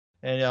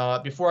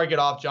And before I get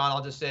off, John,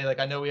 I'll just say, like,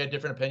 I know we had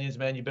different opinions,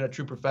 man. You've been a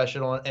true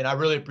professional, and I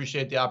really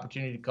appreciate the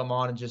opportunity to come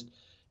on and just,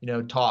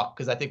 talk,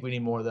 because I think we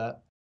need more of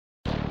that.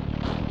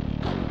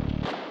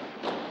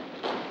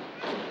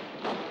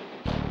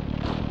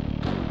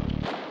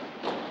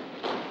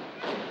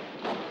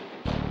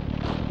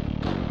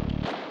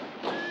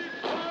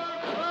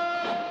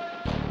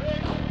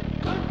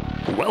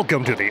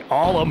 Welcome to the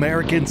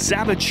All-American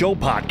Savage Show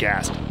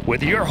podcast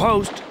with your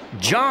host,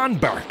 John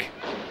Burke,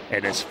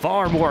 and his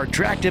far more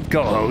attractive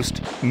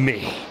co-host,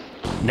 me.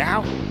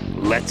 Now,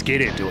 let's get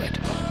into it.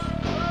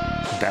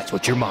 That's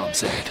what your mom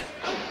said.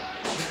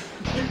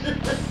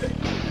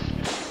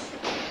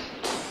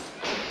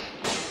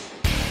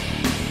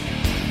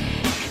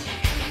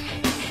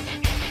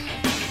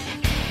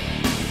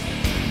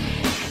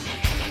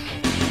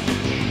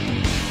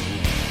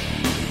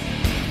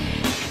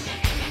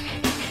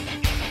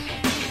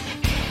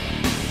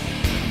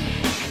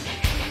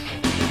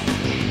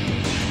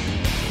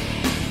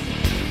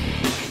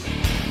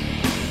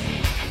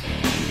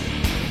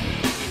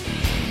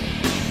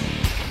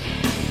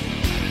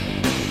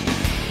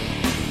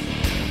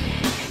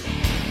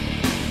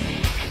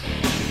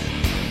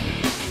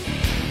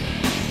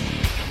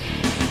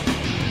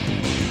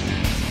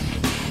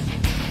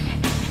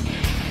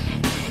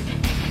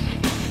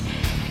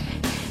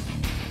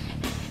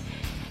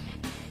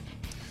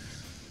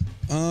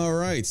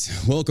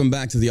 Welcome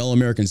back to the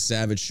All-American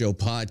Savage Show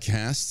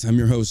podcast. I'm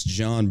your host,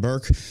 John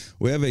Burke.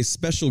 We have a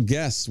special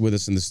guest with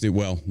us in the studio.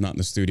 Well, not in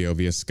the studio,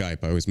 via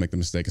Skype. I always make the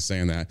mistake of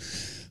saying that.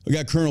 We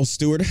got Colonel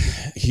Stuart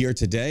here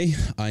today.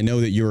 I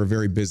know that you're a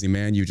very busy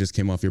man. You just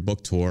came off your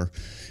book tour,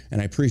 and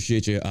I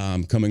appreciate you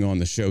coming on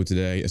the show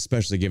today,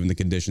 especially given the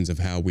conditions of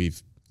how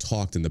we've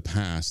talked in the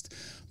past.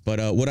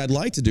 But what I'd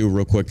like to do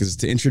real quick is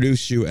to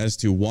introduce you as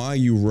to why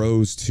you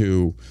rose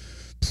to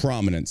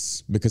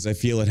prominence, because I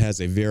feel it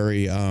has a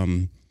very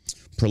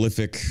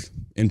prolific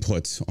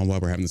input on why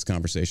we're having this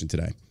conversation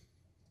today.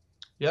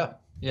 Yeah.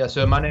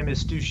 So my name is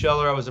Stu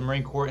Scheller. I was a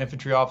Marine Corps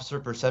infantry officer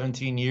for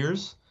 17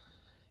 years,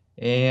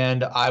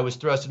 and I was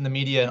thrust in the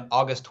media in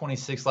August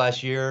 26th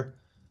last year.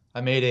 I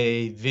made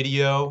a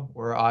video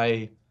where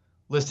I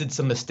listed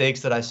some mistakes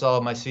that I saw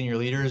of my senior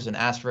leaders and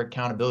asked for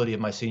accountability of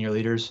my senior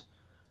leaders.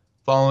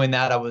 Following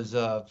that, I was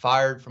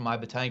fired from my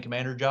battalion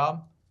commander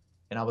job,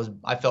 and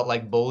I felt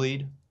like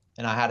bullied,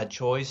 and I had a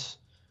choice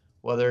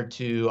whether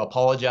to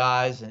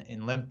apologize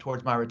and limp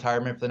towards my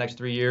retirement for the next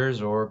 3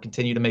 years, or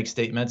continue to make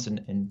statements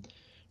and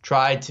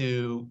try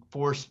to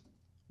force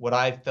what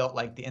I felt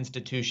like the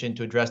institution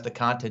to address the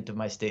content of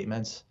my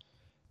statements.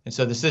 And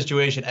so the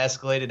situation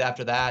escalated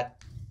after that.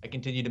 I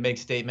continued to make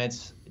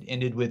statements. It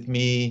ended with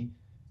me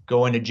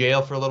going to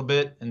jail for a little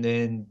bit and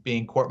then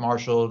being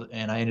court-martialed,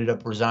 and I ended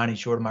up resigning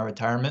short of my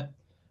retirement.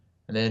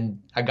 And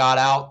then I got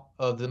out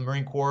of the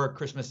Marine Corps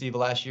Christmas Eve of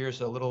last year,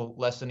 so a little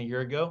less than a year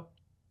ago.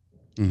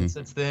 Mm-hmm. And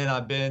since then,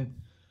 I've been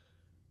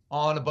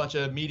on a bunch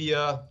of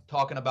media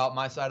talking about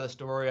my side of the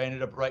story. I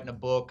ended up writing a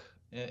book,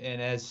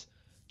 and as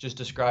just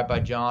described by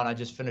John, I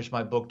just finished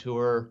my book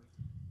tour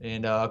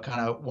and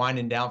kind of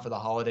winding down for the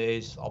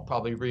holidays. I'll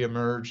probably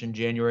reemerge in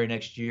January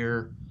next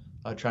year,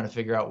 trying to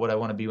figure out what I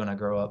want to be when I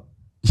grow up.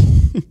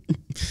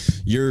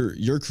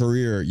 Your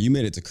career, you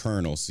made it to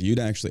colonel, so you'd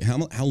actually,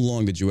 how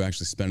long did you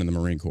actually spend in the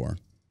Marine Corps?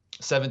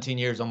 17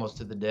 years, almost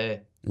to the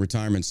day.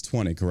 Retirement's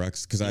 20,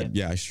 correct? Because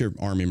I sure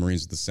Army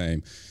Marines are the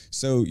same.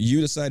 So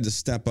you decided to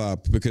step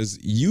up because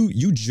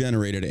you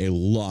generated a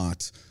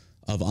lot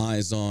of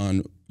eyes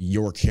on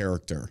your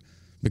character.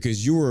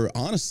 Because you were,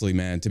 honestly,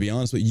 man, to be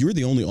honest with you, you were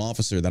the only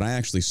officer that I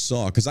actually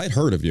saw, because I'd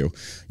heard of you.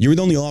 You were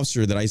the only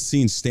officer that I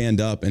seen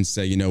stand up and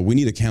say, we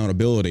need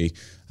accountability.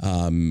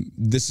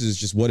 This is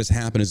just what has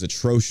happened is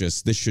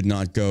atrocious. This should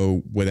not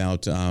go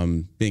without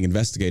being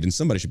investigated, and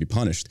somebody should be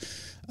punished.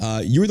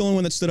 You were the only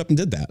one that stood up and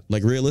did that,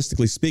 like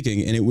realistically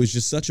speaking, and it was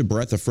just such a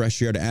breath of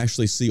fresh air to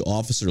actually see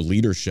officer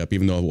leadership,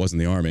 even though it wasn't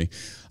the Army,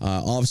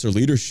 officer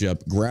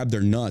leadership grab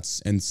their nuts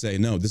and say,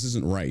 no, this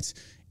isn't right.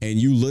 And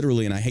you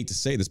literally, and I hate to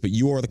say this, but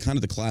you are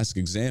the classic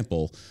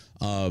example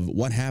of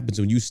what happens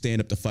when you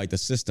stand up to fight the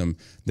system,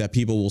 that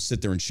people will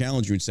sit there and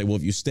challenge you and say, well,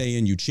 if you stay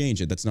in, you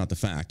change it. That's not the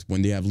fact.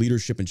 When they have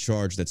leadership in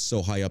charge that's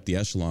so high up the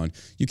echelon,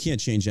 you can't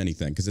change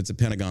anything because it's a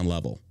Pentagon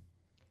level.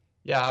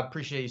 Yeah, I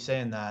appreciate you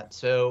saying that.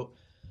 So,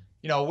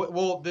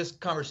 this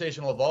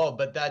conversation will evolve,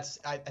 but that's,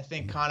 I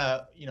think, kind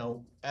of,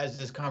 as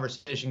this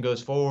conversation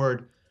goes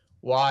forward,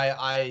 why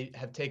I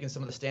have taken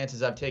some of the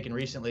stances I've taken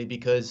recently,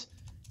 because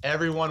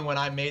everyone, when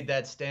I made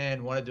that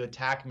stand, wanted to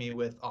attack me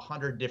with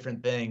 100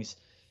 different things.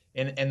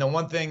 And the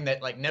one thing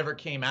that never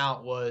came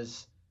out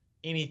was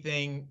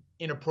anything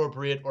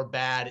inappropriate or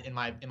bad in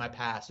my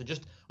past. So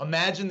just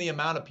imagine the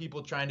amount of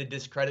people trying to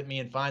discredit me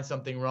and find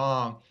something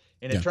wrong.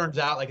 And it turns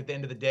out, at the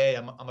end of the day,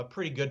 I'm a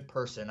pretty good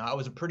person. I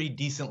was a pretty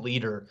decent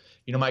leader.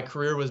 My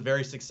career was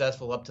very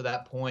successful up to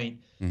that point.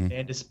 Mm-hmm.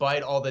 And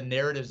despite all the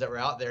narratives that were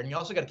out there, and you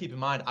also got to keep in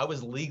mind, I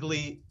was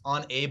legally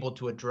unable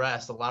to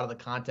address a lot of the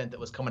content that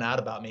was coming out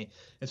about me.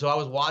 And so I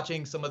was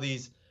watching some of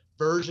these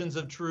versions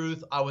of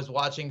truth. I was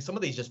watching some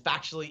of these just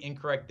factually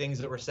incorrect things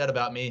that were said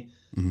about me.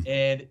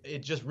 And it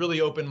just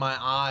really opened my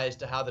eyes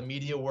to how the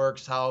media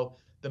works, how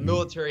the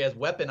military has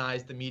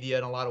weaponized the media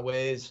in a lot of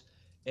ways.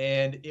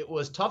 And it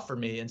was tough for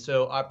me. And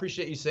so I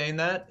appreciate you saying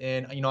that.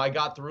 And, I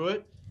got through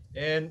it.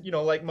 And,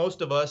 like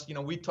most of us,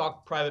 we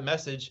talk private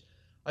message.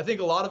 I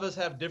think a lot of us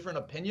have different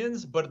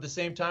opinions, but at the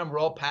same time, we're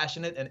all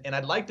passionate. And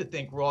I'd like to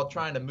think we're all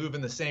trying to move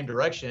in the same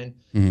direction.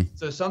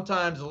 So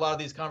sometimes a lot of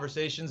these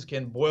conversations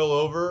can boil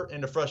over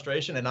into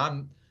frustration, and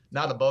I'm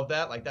not above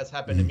that. Like, that's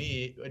happened to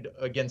me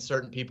against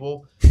certain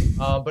people.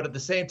 But at the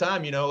same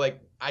time,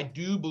 I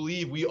do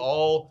believe we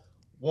all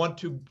want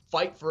to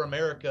fight for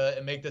America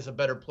and make this a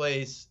better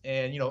place.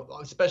 And,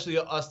 especially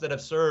us that have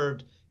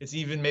served, it's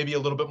even maybe a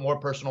little bit more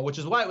personal, which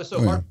is why it was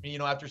so hard for me,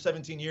 after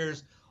 17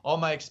 years, all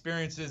my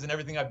experiences and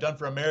everything I've done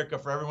for America,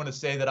 for everyone to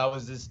say that I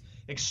was this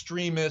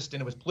extremist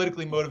and it was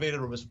politically motivated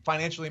or was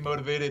financially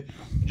motivated,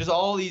 just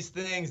all these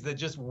things that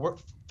just were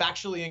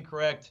factually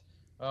incorrect.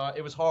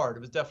 It was hard. It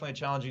was definitely a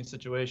challenging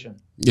situation.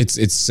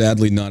 It's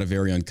sadly not a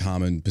very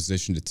uncommon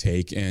position to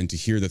take, and to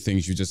hear the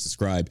things you just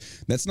described,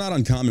 that's not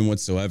uncommon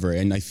whatsoever.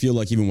 And I feel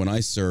like even when I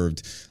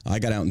served, I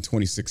got out in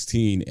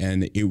 2016,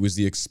 and it was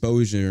the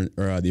exposing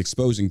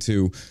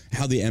to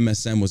how the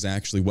MSM was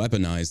actually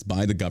weaponized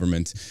by the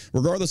government.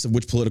 Regardless of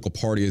which political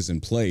party is in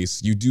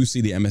place, you do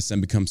see the MSM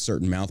become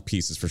certain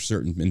mouthpieces for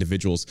certain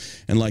individuals.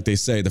 And like they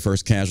say, the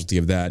first casualty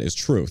of that is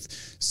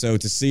truth. So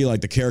to see like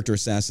the character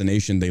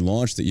assassination they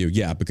launched at you,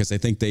 yeah, because I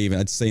think they even,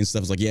 I'd say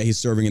stuff like, yeah, he's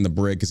serving in the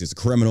brig because he's a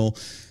criminal.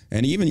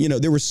 And even,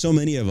 there were so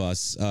many of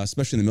us,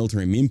 especially in the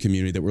military meme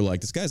community, that were like,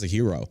 this guy's a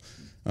hero.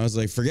 I was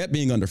like, forget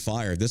being under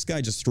fire. This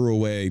guy just threw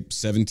away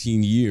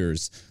 17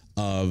 years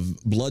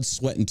of blood,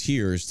 sweat, and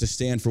tears to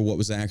stand for what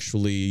was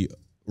actually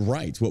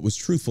right, what was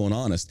truthful and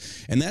honest.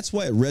 And that's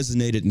why it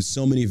resonated in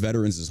so many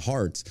veterans'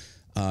 hearts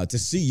to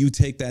see you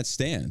take that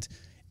stand.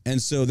 And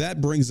so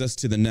that brings us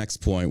to the next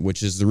point,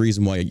 which is the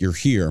reason why you're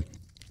here.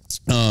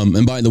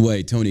 And by the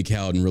way, Tony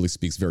Cowden really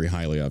speaks very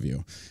highly of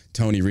you.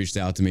 Tony reached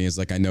out to me. He's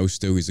like, I know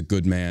Stu, he's a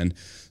good man.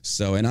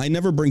 So, and I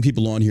never bring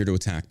people on here to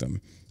attack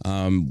them.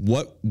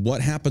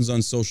 What happens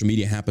on social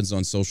media happens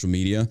on social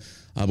media.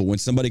 But when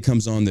somebody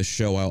comes on this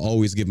show, I'll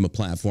always give them a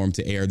platform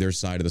to air their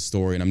side of the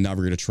story, and I'm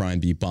never going to try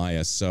and be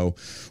biased. So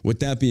with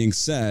that being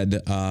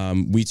said,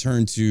 we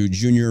turn to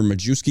Junior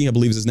Majewski, I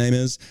believe his name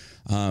is.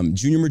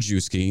 Junior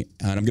Majewski,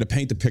 and I'm going to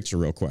paint the picture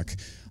real quick.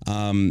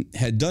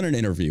 Had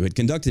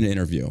conducted an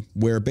interview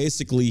where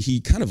basically he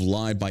kind of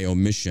lied by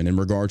omission in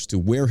regards to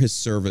where his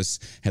service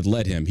had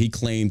led him. He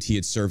claimed he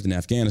had served in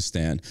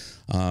Afghanistan.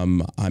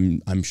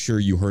 I'm sure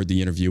you heard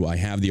the interview. I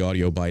have the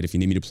audio bite if you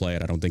need me to play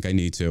it. I don't think I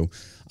need to.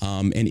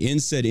 And in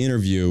said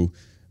interview,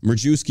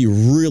 Majewski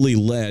really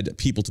led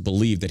people to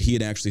believe that he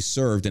had actually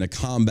served in a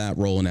combat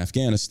role in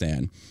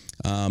Afghanistan.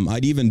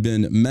 I'd even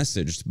been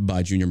messaged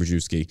by Junior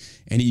Majewski,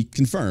 and he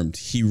confirmed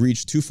he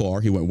reached too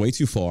far. He went way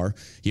too far.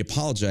 He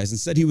apologized and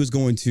said he was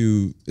going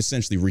to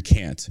essentially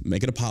recant,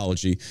 make an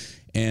apology.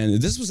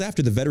 And this was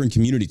after the veteran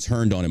community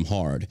turned on him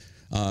hard.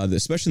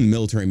 Especially in the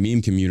military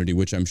meme community,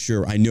 which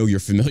I know you're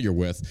familiar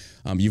with.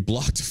 You've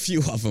blocked a few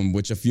of them,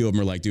 which a few of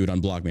them are like, dude,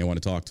 unblock me, I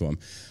want to talk to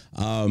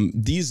him.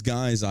 These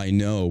guys I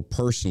know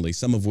personally,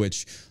 some of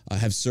which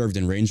have served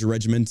in Ranger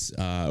regiments,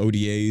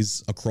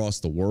 ODAs across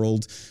the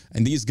world.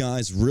 And these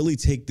guys really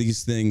take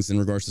these things in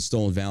regards to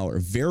stolen valor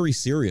very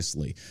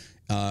seriously.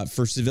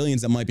 For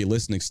civilians that might be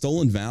listening,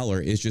 stolen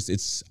valor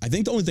is I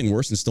think the only thing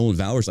worse than stolen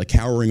valor is like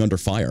cowering under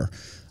fire,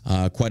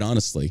 quite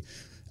honestly.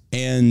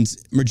 And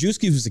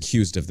Majewski was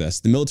accused of this.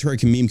 The military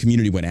meme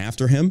community went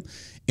after him,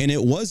 and it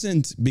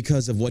wasn't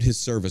because of what his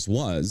service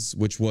was,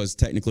 which was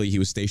technically he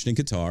was stationed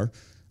in Qatar.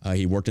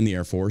 He worked in the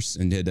Air Force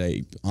and did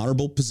a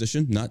honorable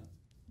position, not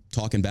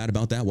talking bad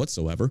about that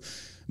whatsoever,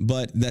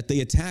 but that they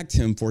attacked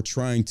him for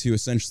trying to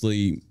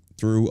essentially,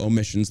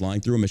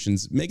 lying through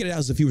omissions, make it out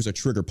as if he was a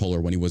trigger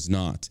puller when he was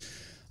not.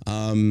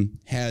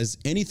 Has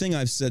anything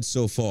I've said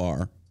so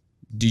far,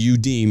 do you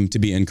deem to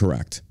be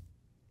incorrect?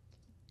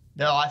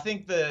 No, I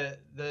think the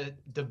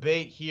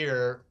debate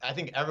here, I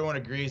think everyone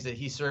agrees that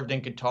he served in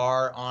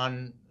Qatar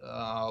on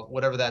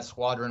whatever that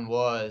squadron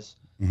was.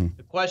 Mm-hmm.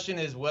 The question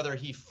is whether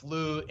he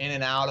flew in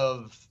and out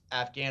of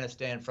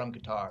Afghanistan from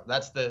Qatar.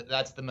 That's the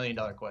 $1 million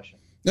question.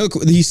 No,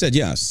 he said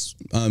yes.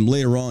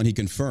 Later on, he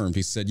confirmed.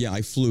 He said, yeah,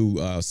 I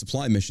flew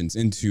supply missions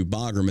into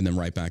Bagram and then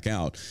right back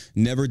out.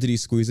 Never did he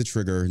squeeze the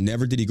trigger.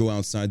 Never did he go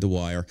outside the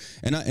wire.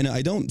 And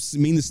I don't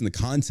mean this in the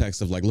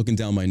context of like looking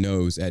down my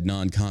nose at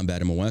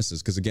non-combat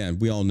MOSs, because again,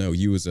 we all know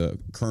you as a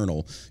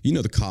colonel, you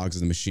know the cogs of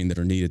the machine that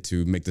are needed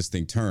to make this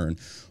thing turn.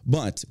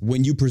 But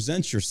when you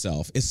present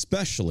yourself,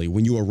 especially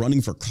when you are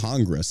running for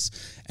Congress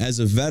as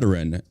a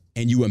veteran,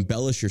 and you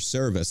embellish your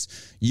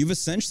service, you've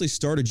essentially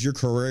started your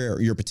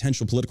career, your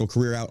potential political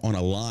career out on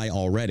a lie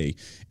already.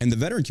 And the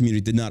veteran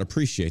community did not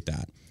appreciate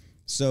that.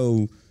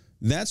 So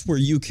that's where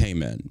you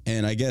came in.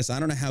 And I guess, I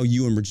don't know how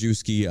you and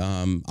Majewski,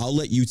 I'll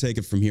let you take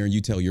it from here and you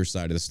tell your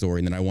side of the story.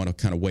 And then I want to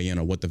kind of weigh in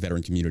on what the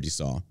veteran community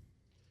saw.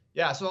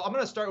 Yeah, so I'm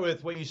going to start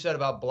with what you said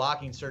about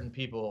blocking certain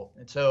people.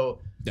 And so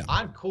Yeah.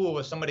 I'm cool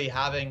with somebody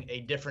having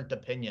a different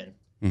opinion.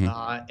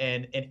 Mm-hmm.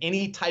 And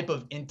any type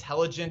of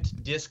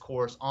intelligent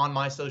discourse on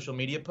my social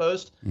media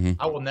post,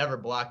 Mm-hmm. I will never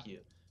block you.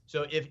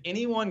 So if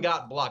anyone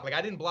got blocked, like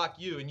I didn't block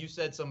you and you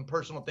said some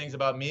personal things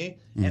about me,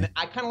 Mm-hmm. and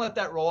I kind of let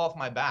that roll off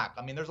my back.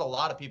 I mean, there's a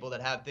lot of people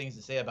that have things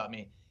to say about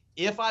me.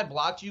 If I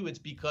blocked you, it's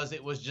because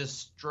it was just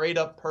straight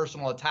up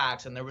personal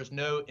attacks and there was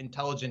no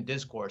intelligent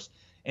discourse.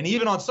 And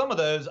even on some of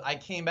those, I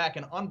came back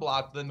and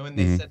unblocked them when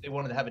they Mm-hmm. said they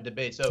wanted to have a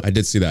debate. So I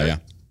did see that, yeah.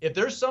 if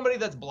there's somebody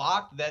that's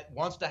blocked that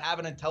wants to have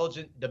an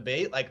intelligent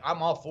debate, like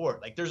I'm all for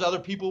it. Like there's other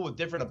people with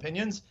different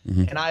opinions,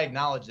 Mm-hmm. and I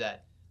acknowledge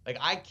that. Like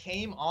I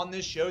came on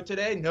this show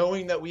today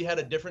knowing that we had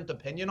a different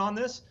opinion on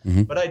this,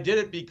 Mm-hmm. but I did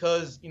it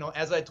because,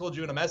 as I told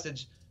you in a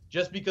message,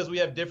 just because we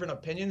have different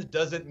opinions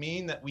doesn't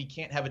mean that we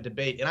can't have a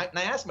debate. And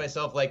I asked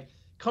myself, like,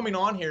 coming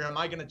on here, am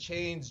I going to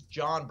change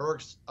John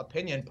Burke's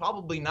opinion?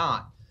 Probably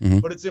not. Mm-hmm.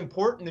 But it's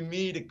important to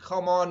me to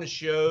come on the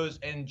shows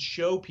and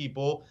show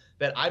people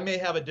that I may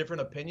have a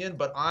different opinion,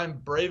 but I'm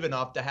brave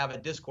enough to have a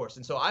discourse.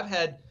 And so I've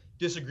had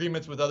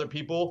disagreements with other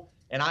people,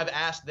 and I've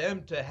asked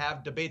them to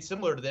have debates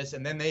similar to this,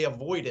 and then they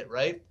avoid it,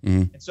 right?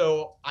 Mm-hmm. And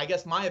so I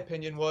guess my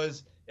opinion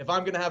was, if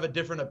I'm going to have a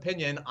different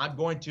opinion, I'm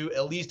going to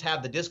at least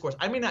have the discourse.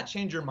 I may not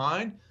change your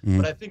mind, Mm-hmm.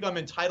 but I think I'm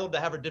entitled to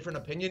have a different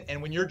opinion.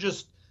 And when you're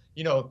just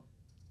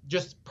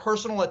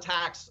personal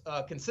attacks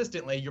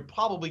consistently, you're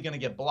probably going to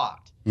get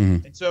blocked.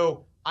 Mm-hmm. And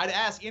so I'd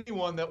ask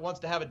anyone that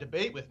wants to have a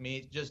debate with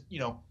me, just,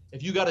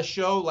 if you got a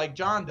show like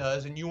John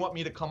does and you want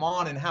me to come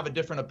on and have a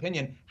different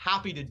opinion,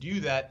 happy to do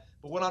that.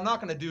 But what I'm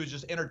not going to do is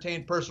just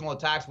entertain personal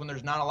attacks when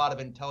there's not a lot of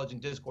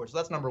intelligent discourse. So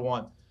that's number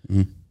one.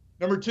 Mm-hmm.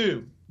 Number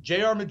two,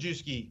 J.R.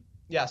 Majewski.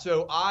 Yeah,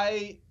 so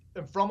I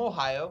am from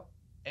Ohio,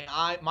 and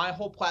my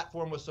whole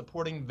platform was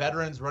supporting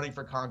veterans running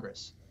for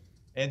Congress.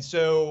 And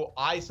so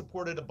I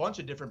supported a bunch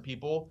of different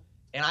people,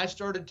 and I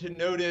started to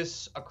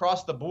notice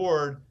across the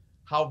board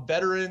how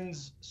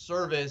veterans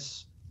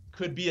service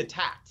could be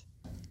attacked.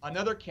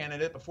 Another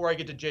candidate, before I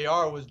get to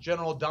JR, was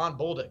General Don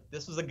Bolduc.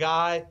 This was a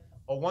guy,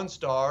 a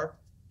one-star,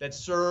 that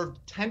served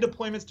 10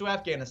 deployments to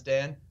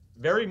Afghanistan,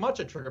 very much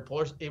a trigger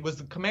puller. It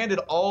was commanded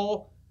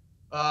all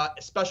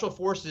special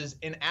forces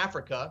in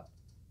Africa.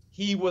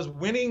 He was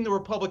winning the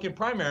Republican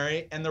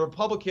primary, and the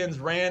Republicans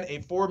ran a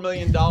 $4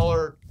 million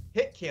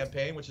hit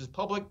campaign, which is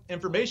public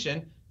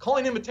information,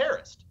 calling him a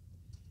terrorist.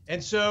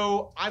 And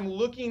so I'm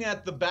looking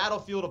at the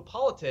battlefield of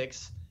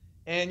politics,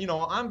 and,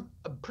 I'm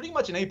pretty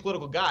much an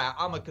apolitical guy.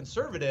 I'm a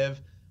conservative,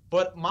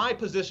 but my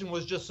position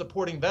was just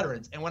supporting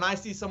veterans. And when I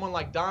see someone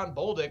like Don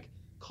Bolduc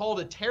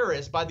called a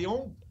terrorist by the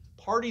own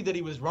party that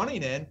he was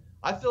running in,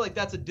 I feel like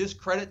that's a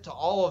discredit to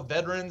all of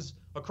veterans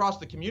across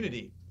the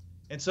community.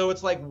 And so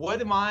it's like, what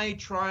am I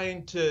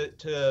trying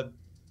to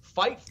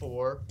fight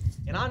for?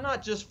 And I'm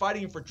not just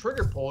fighting for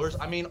trigger pullers.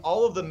 I mean,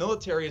 all of the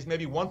military is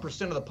maybe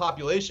 1% of the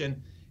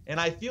population.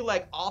 And I feel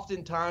like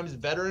oftentimes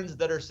veterans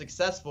that are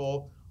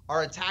successful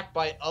are attacked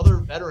by other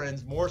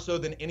veterans more so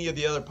than any of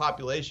the other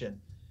population.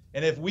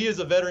 And if we as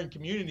a veteran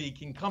community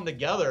can come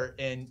together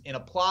and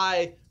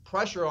apply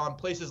pressure on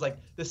places like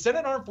the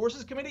Senate Armed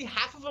Forces Committee,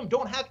 half of them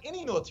don't have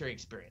any military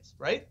experience,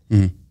 right?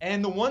 Mm-hmm.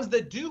 And the ones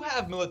that do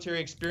have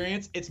military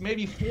experience, it's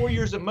maybe 4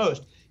 years at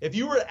most. If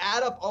you were to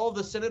add up all of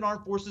the Senate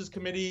Armed Forces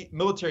Committee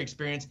military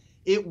experience,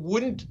 it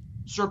wouldn't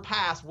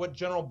surpass what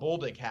General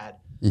Bolduc had.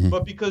 Mm-hmm.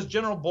 But because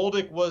General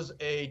Bolduc was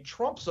a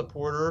Trump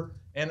supporter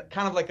and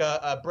kind of like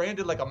a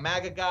branded like a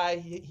MAGA guy,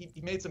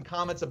 he made some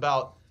comments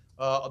about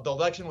the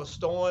election was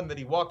stolen, that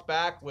he walked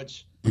back,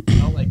 which,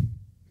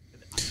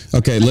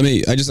 Okay,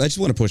 I just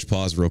want to push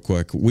pause real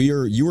quick.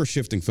 You are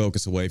shifting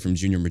focus away from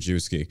Junior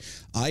Majewski.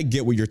 I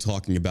get what you're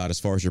talking about as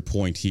far as your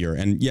point here,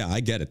 and yeah, I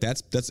get it.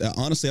 That's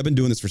honestly, I've been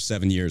doing this for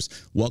 7 years.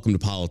 Welcome to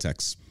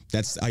politics.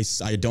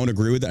 I don't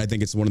agree with it. I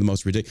think it's one of the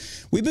most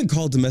ridiculous. We've been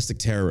called domestic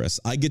terrorists.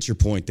 I get your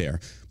point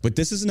there, but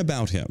this isn't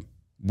about him.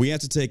 We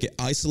have to take it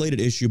isolated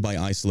issue by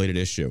isolated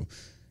issue.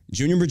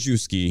 Junior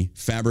Majewski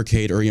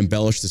fabricated or he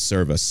embellished the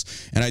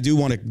service, and I do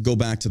want to go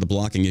back to the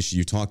blocking issue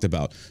you talked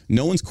about.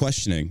 No one's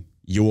questioning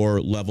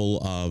your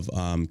level of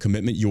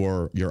commitment,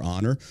 your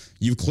honor.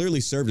 You've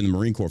clearly served in the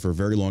Marine Corps for a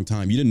very long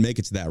time. You didn't make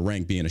it to that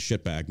rank being a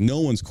shitbag.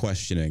 No one's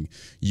questioning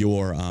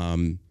your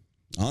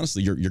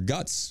honestly, your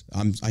guts.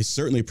 I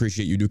certainly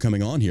appreciate you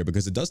coming on here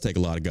because it does take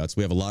a lot of guts.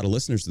 We have a lot of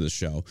listeners to this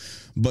show.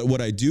 But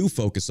what I do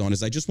focus on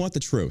is I just want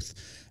the truth.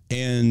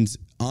 And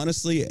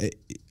honestly,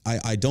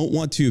 I don't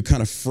want to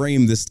kind of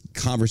frame this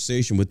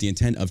conversation with the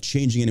intent of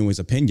changing anyone's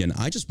opinion.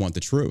 I just want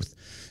the truth.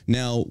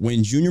 Now,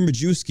 when Junior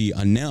Majewski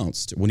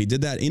announced, when he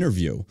did that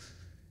interview,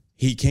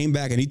 he came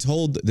back and he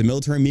told the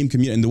military meme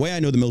community, and the way I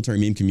know the military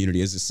meme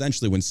community is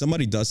essentially when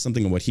somebody does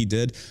something and what he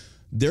did,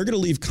 they're going to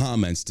leave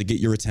comments to get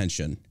your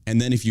attention. And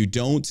then if you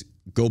don't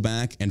go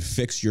back and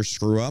fix your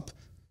screw up,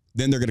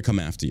 then they're going to come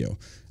after you.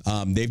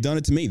 They've done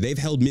it to me. They've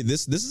held me.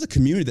 This is a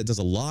community that does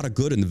a lot of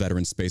good in the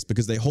veteran space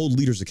because they hold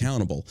leaders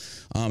accountable.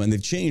 And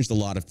they've changed a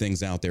lot of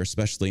things out there,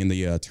 especially in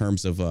the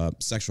terms of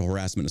sexual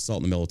harassment and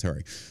assault in the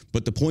military.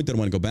 But the point that I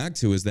want to go back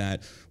to is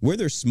that where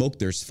there's smoke,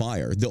 there's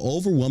fire. The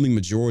overwhelming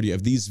majority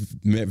of these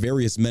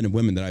various men and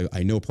women that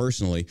I know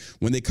personally,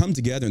 when they come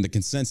together and the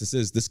consensus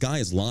is this guy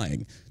is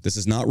lying. This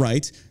is not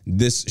right.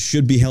 This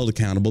should be held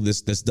accountable.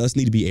 This does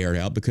need to be aired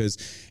out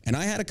and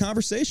I had a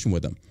conversation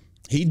with him.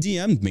 He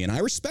DM'd me, and I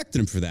respected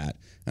him for that.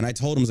 And I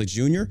told him, I was like,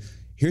 Junior,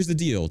 here's the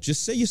deal.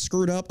 Just say you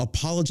screwed up,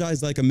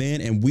 apologize like a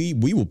man, and we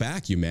will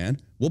back you, man.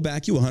 We'll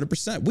back you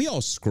 100%. We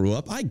all screw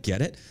up. I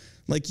get it.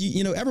 Like,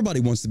 you know,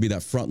 everybody wants to be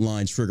that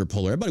frontline trigger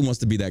puller. Everybody wants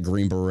to be that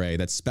Green Beret,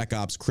 that Spec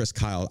Ops Chris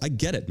Kyle. I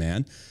get it,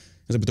 man.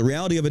 I said, but the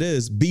reality of it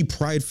is, be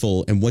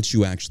prideful in what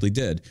you actually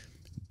did.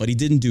 But he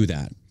didn't do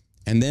that.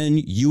 And then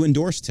you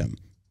endorsed him.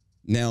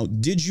 Now,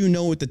 did you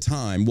know at the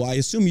time? Well, I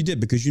assume you did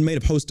because you made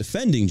a post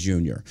defending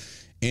Junior.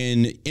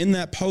 And in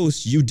that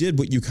post, you did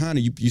what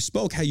you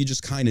spoke how you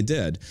just kind of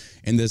did.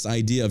 And this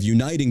idea of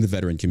uniting the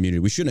veteran community.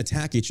 We shouldn't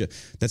attack each other.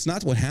 That's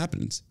not what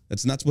happens.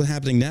 That's not what's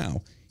happening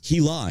now.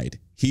 He lied.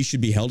 He should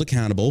be held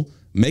accountable,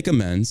 make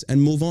amends,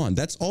 and move on.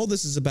 That's all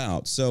this is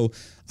about. So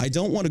I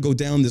don't want to go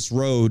down this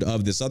road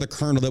of this other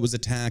colonel that was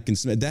attacked. And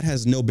that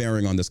has no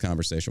bearing on this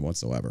conversation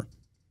whatsoever.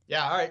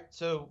 Yeah, all right.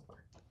 So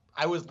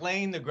I was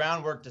laying the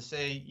groundwork to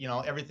say,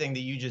 everything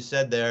that you just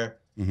said there.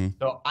 Mm-hmm.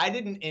 So I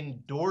didn't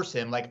endorse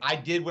him like I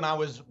did when I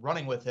was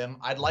running with him.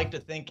 I'd like to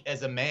think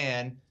as a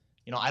man,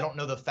 I don't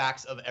know the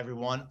facts of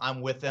everyone.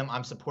 I'm with him.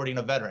 I'm supporting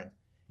a veteran.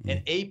 Mm-hmm.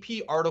 An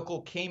AP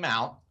article came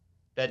out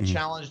that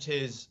challenged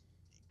his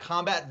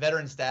combat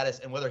veteran status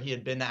and whether he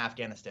had been to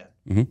Afghanistan.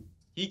 Mm-hmm.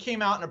 He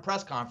came out in a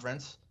press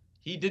conference.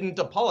 He didn't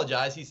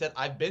apologize. He said,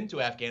 I've been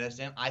to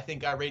Afghanistan. I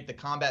think I rate the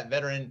combat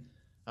veteran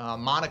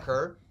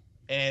moniker,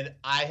 and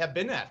I have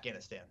been to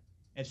Afghanistan.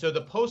 And so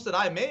the post that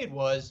I made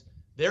was,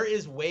 there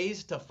is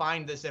ways to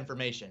find this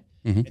information.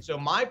 Mm-hmm. And so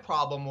my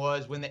problem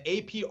was when the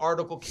AP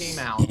article came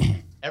out,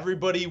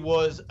 everybody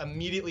was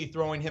immediately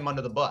throwing him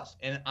under the bus.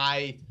 And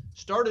I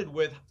started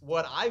with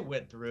what I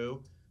went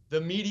through.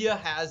 The media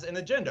has an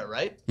agenda,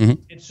 right?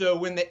 Mm-hmm. And so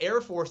when the Air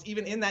Force,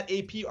 even in that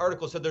AP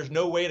article, said there's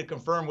no way to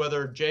confirm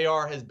whether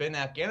JR has been to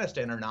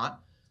Afghanistan or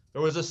not,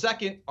 there was a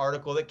second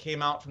article that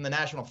came out from the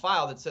National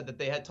File that said that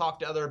they had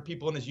talked to other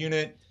people in his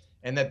unit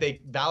and that they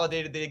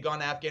validated they had gone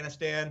to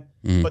Afghanistan,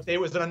 but there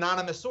was an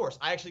anonymous source.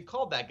 I actually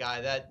called that guy,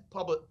 that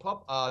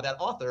that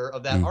author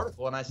of that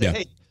article, and I said,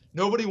 hey,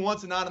 nobody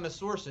wants anonymous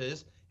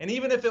sources. And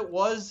even if it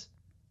was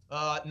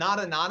not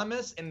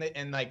anonymous,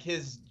 and like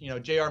his,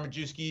 J.R.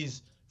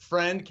 Majewski's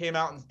friend came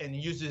out and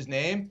used his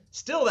name,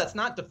 still that's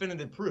not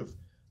definitive proof.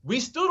 We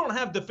still don't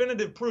have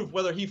definitive proof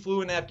whether he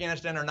flew into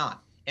Afghanistan or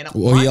not. And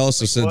well, he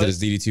also said that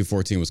his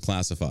DD-214 was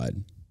classified.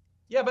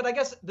 Yeah, but I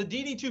guess the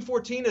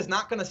DD-214 is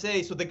not going to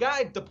say, so the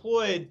guy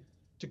deployed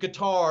to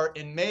Qatar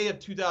in May of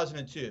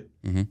 2002.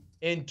 Mm-hmm.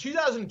 In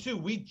 2002,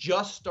 we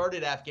just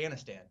started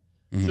Afghanistan.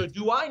 Mm-hmm. So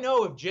do I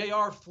know if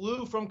JR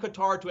flew from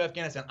Qatar to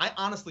Afghanistan? I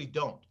honestly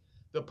don't.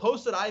 The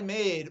post that I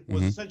made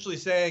was essentially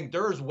saying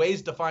there's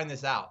ways to find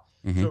this out.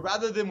 Mm-hmm. So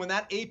rather than when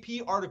that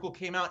AP article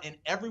came out and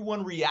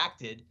everyone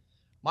reacted,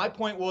 my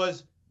point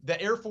was the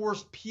Air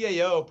Force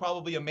PAO,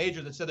 probably a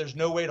major, that said there's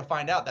no way to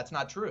find out. That's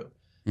not true.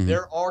 Mm-hmm.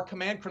 There are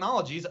command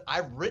chronologies,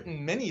 I've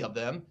written many of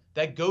them,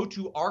 that go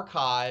to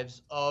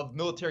archives of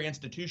military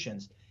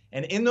institutions.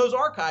 And in those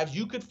archives,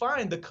 you could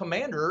find the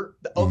commander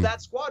of that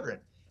squadron.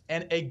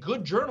 And a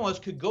good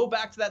journalist could go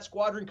back to that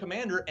squadron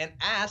commander and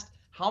ask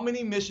how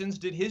many missions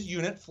did his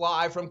unit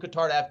fly from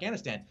Qatar to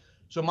Afghanistan.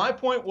 So my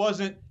point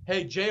wasn't,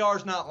 hey,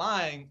 JR's not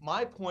lying.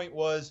 My point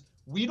was,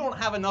 we don't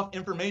have enough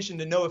information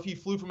to know if he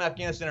flew from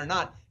Afghanistan or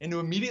not, and to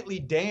immediately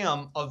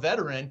damn a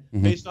veteran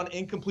based on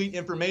incomplete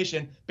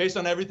information, based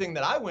on everything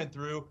that I went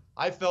through,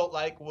 I felt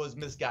like was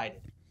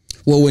misguided.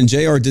 Well, when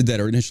JR did that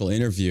initial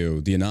interview,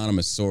 the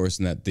anonymous source,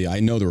 and I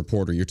know the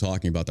reporter you're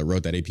talking about that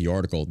wrote that AP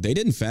article, they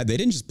didn't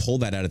just pull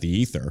that out of the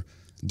ether.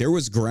 There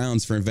was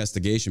grounds for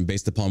investigation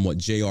based upon what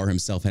JR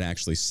himself had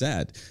actually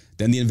said.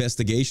 Then the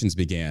investigations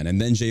began, and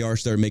then JR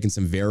started making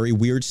some very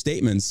weird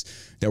statements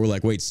that were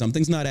like, wait,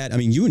 something's not I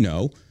mean,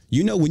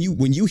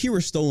 when you hear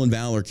a stolen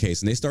valor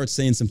case and they start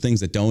saying some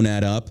things that don't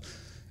add up,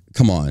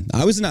 come on.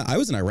 I was in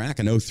Iraq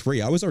in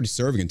 2003. I was already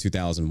serving in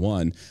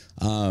 2001.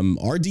 I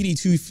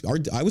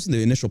was in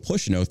the initial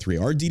push in 2003.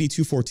 Our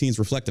DD-214s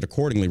reflected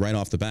accordingly right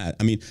off the bat.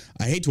 I mean,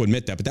 I hate to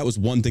admit that, but that was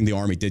one thing the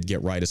Army did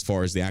get right as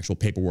far as the actual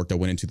paperwork that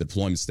went into the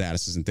deployment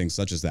statuses and things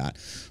such as that.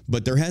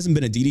 But there hasn't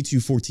been a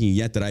DD-214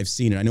 yet that I've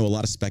seen, and I know a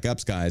lot of Spec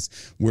Ops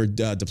guys, where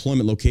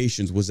deployment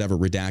locations was ever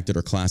redacted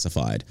or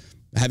classified.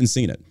 I haven't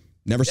seen it.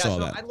 Never saw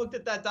that. I looked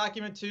at that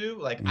document too.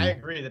 Like, I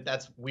agree that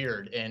that's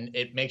weird and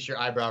it makes your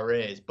eyebrow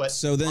raise. But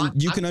so then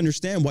you can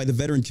understand why the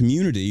veteran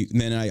community,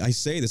 and I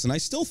say this, and I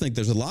still think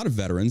there's a lot of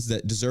veterans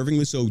that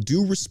deservingly so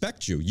do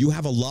respect you. You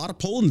have a lot of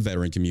pull in the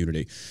veteran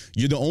community.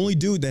 You're the only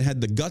dude that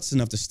had the guts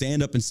enough to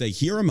stand up and say,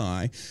 here am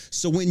I.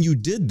 So when you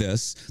did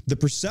this, the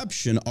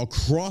perception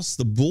across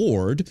the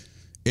board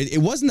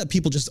It wasn't that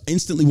people just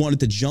instantly wanted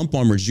to jump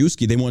on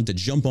Marszewski. They wanted to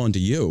jump onto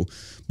you.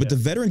 But the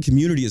veteran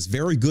community is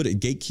very good at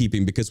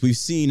gatekeeping because we've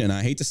seen, and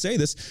I hate to say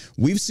this,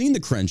 we've seen the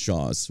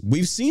Crenshaws.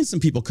 We've seen some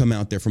people come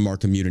out there from our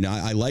community.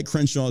 I like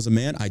Crenshaw as a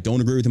man. I don't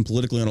agree with him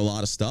politically on a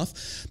lot of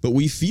stuff. But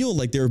we feel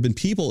like there have been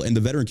people in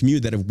the veteran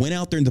community that have went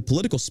out there in the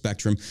political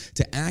spectrum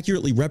to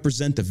accurately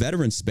represent the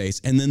veteran space,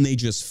 and then they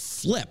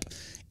just flip.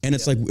 And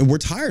it's like, we're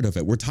tired of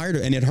it. We're tired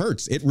of it. And it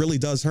hurts. It really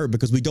does hurt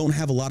because we don't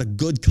have a lot of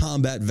good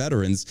combat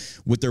veterans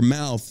with their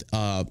mouth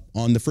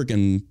on the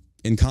freaking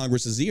in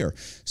Congress's ear.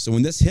 So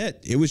when this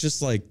hit, it was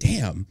just like,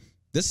 damn,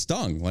 this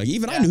stung. Like,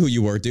 even I knew who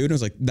you were, dude. And I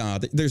was like, nah,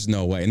 there's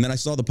no way. And then I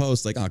saw the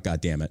post like, oh, God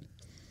damn it.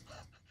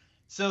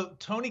 So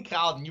Tony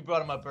Calden, you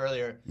brought him up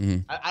earlier.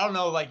 Mm-hmm. I don't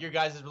know like your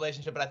guys'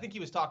 relationship, but I think he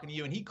was talking to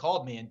you and he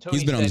called me and Tony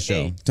He's been on the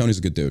show. Hey, Tony's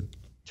a good dude.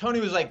 Tony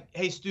was like,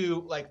 hey,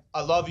 Stu, like,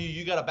 I love you.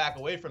 You got to back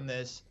away from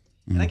this.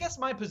 Mm-hmm. And I guess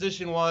my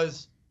position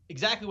was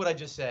exactly what I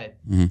just said.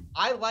 Mm-hmm.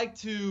 I like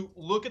to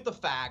look at the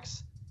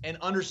facts and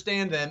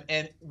understand them.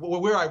 And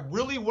where I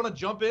really want to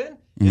jump in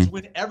is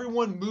when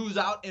everyone moves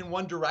out in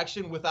one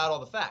direction without all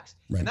the facts.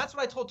 Right. And that's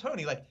what I told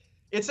Tony. Like,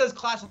 it says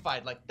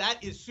classified. Like,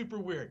 that is super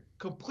weird.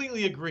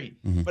 Completely agree.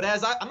 Mm-hmm. But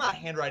as I'm not a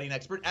handwriting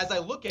expert. As I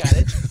look at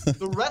it,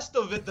 the rest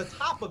of it, the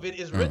top of it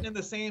is written in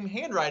the same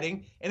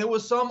handwriting. And it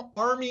was some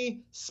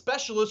Army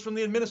specialist from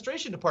the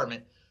administration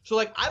department. So,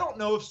 like, I don't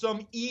know if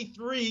some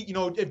E3, you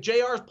know, if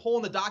JR is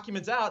pulling the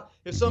documents out,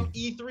 if some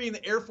E3 in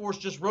the Air Force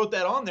just wrote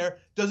that on there,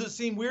 does it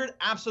seem weird?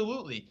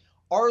 Absolutely.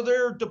 Are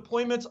there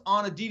deployments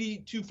on a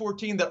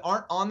DD-214 that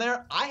aren't on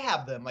there? I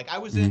have them. Like, I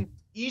was in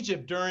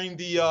Egypt during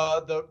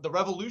the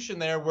revolution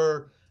there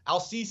where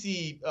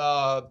al-Sisi,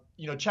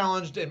 you know,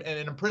 challenged and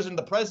imprisoned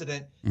the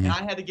president, and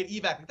I had to get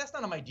evac. Like, that's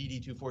not on my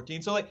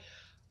DD-214. So, like,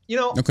 you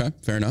know. Okay,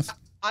 fair enough.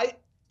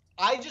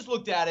 I just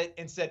looked at it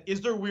and said, is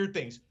there weird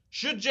things?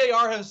 Should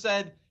JR have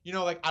said, you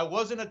know, like, I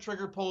wasn't a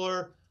trigger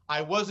puller,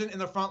 I wasn't in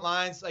the front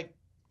lines, like,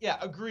 yeah,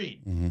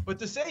 agreed. But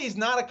to say he's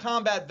not a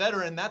combat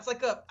veteran, that's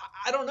like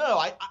I don't know.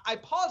 I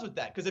pause with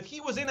that because if he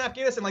was in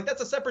Afghanistan, like,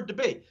 that's a separate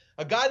debate.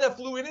 A guy that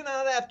flew in and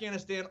out of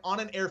Afghanistan on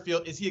an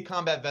airfield, is he a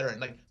combat veteran?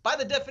 Like, by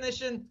the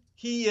definition,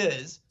 he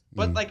is.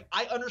 But, like,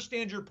 I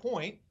understand your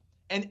point,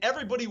 and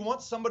everybody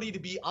wants somebody to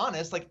be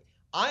honest. Like,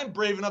 I'm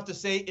brave enough to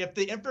say if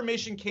the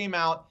information came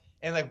out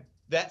and, like,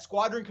 that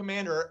squadron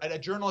commander, a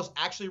journalist,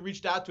 actually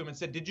reached out to him and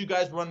said, did you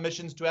guys run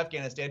missions to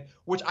Afghanistan?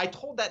 Which I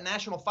told that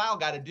national file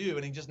guy to do,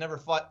 and he just never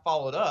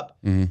followed up.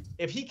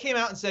 If he came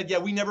out and said, yeah,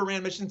 we never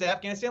ran missions to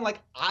Afghanistan, like,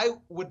 I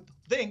would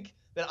think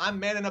that I'm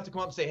man enough to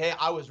come up and say, hey,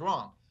 I was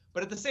wrong.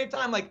 But at the same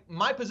time, like,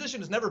 my position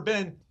has never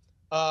been,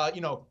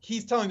 you know,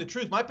 he's telling the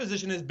truth. My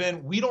position has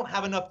been we don't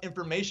have enough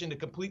information to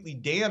completely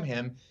damn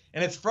him.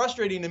 And it's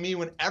frustrating to me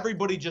when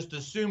everybody just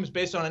assumes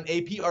based on an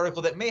AP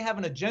article that may have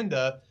an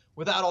agenda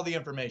without all the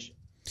information.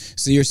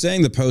 So you're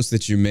saying the post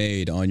that you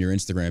made on your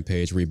Instagram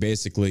page where you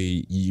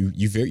basically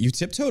you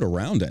tiptoed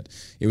around it.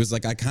 It was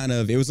like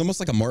it was almost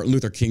like a Martin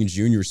Luther King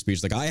Jr.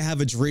 speech. Like, I have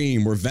a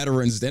dream, we're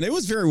veterans, and it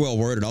was very well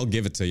worded. I'll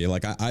give it to you.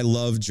 Like, I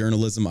love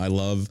journalism. I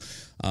love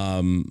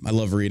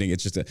reading.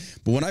 It's just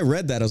but when I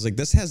read that, I was like,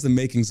 this has the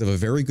makings of a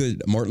very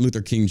good Martin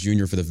Luther King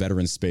Jr. for the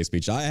veterans space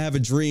speech. I have a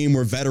dream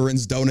where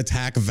veterans don't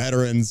attack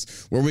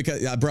veterans. Where we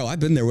can, bro, I've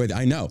been there with.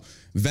 I know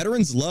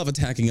veterans love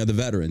attacking other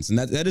veterans, and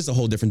that is a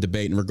whole different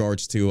debate in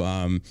regards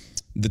to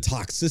the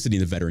toxicity in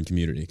the veteran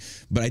community.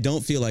 But I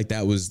don't feel like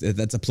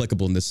that's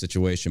applicable in this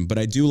situation. But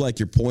I do like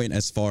your point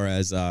as far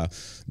as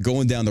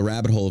going down the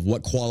rabbit hole of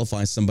what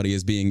qualifies somebody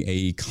as being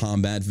a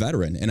combat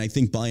veteran. And I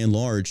think by and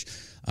large,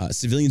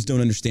 civilians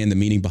don't understand the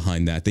meaning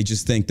behind that. They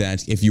just think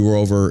that if you were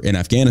over in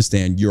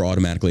Afghanistan, you're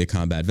automatically a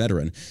combat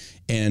veteran.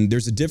 And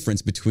there's a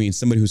difference between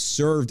somebody who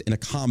served in a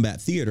combat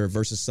theater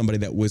versus somebody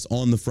that was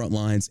on the front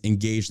lines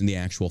engaged in the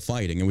actual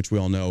fighting, in which we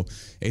all know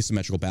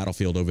asymmetrical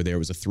battlefield over there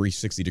was a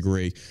 360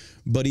 degree.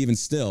 But even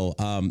still,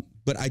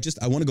 but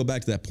I want to go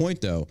back to that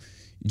point, though.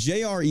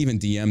 JR even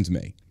DM'd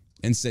me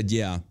and said,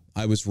 yeah,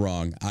 I was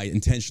wrong. I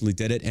intentionally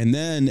did it. And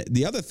then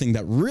the other thing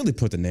that really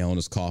put the nail in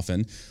his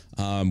coffin,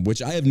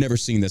 which I have never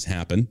seen this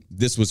happen.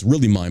 This was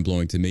really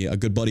mind-blowing to me. A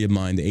good buddy of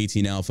mine, the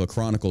 18 Alpha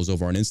Chronicles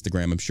over on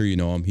Instagram, I'm sure you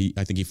know him.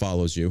 I think he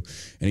follows you.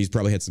 And he's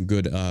probably had some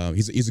good,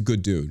 he's a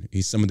good dude.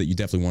 He's someone that you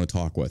definitely want to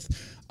talk with.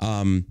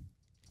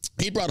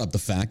 He brought up the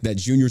fact that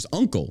Junior's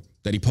uncle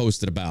that he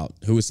posted about,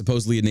 who is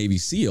supposedly a Navy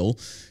SEAL,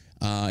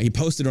 he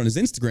posted on his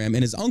Instagram,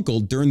 and his uncle,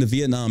 during the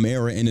Vietnam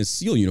era in his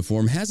SEAL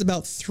uniform, has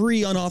about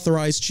 3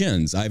 unauthorized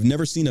chins. I've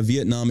never seen a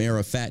Vietnam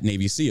era fat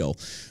Navy SEAL.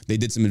 They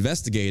did some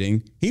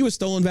investigating. He was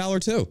stolen valor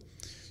too.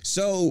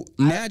 So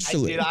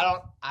naturally,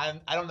 I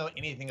don't know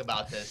anything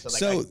about this.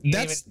 So, like,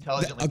 that's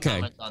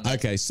okay.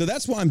 Okay, so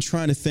that's why I'm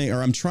trying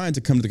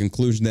to come to the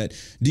conclusion that,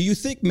 do you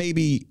think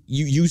maybe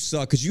you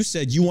saw, because you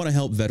said you want to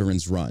help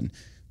veterans run?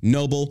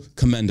 Noble,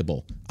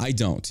 commendable. I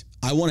don't.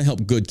 I want to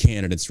help good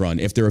candidates run.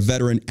 If they're a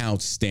veteran,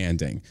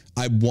 outstanding.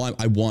 I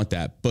want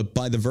that. But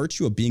by the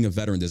virtue of being a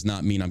veteran does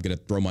not mean I'm going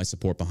to throw my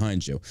support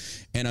behind you.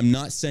 And I'm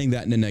not saying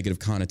that in a negative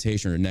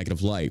connotation or a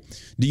negative light.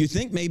 Do you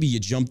think maybe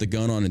you jumped the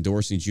gun on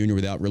endorsing Junior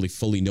without really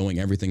fully knowing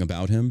everything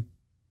about him?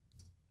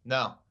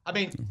 No. I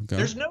mean,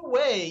 there's no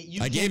way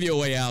I gave you a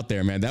way out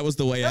there, man. That was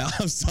the way out.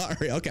 I'm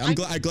sorry. Okay, I'm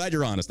glad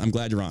you're honest. I'm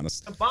glad you're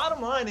honest. The bottom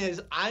line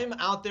is I'm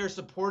out there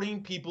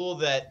supporting people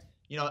that,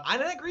 I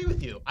don't agree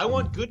with you. I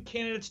want good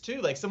candidates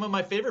too. Like some of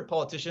my favorite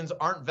politicians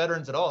aren't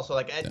veterans at all. So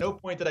like at no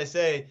point did I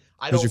say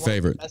I don't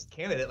want the best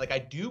candidate. Like I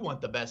do want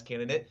the best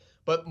candidate,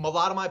 but a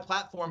lot of my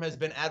platform has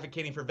been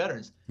advocating for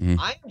veterans.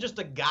 I am just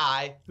a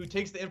guy who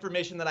takes the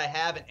information that I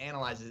have and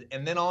analyzes it,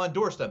 and then I'll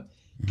endorse them.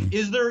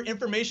 Is there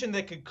information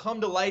that could come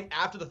to light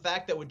after the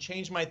fact that would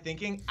change my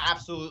thinking?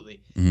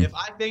 Absolutely. If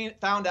I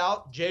found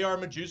out J.R.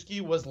 Majewski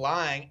was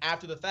lying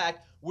after the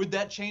fact, would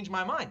that change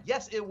my mind?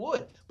 Yes, it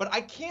would. But I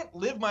can't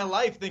live my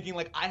life thinking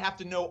like I have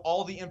to know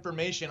all the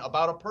information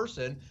about a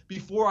person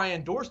before I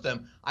endorse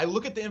them. I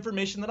look at the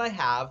information that I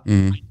have,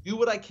 I do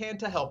what I can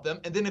to help them,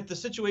 and then if the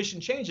situation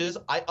changes,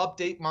 I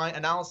update my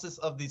analysis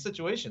of the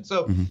situation.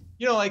 So,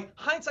 like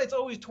hindsight's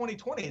always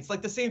 20/20. It's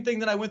like the same thing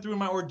that I went through in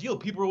my ordeal.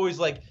 People are always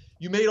like,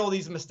 you made all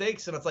these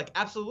mistakes, and it's like,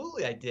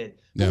 absolutely I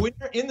did. But when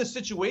you're in the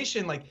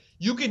situation, like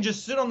you can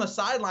just sit on the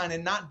sideline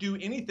and not do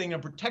anything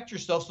and protect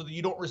yourself so that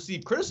you don't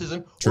receive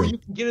criticism, or you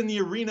can get in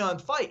the arena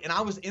and fight. And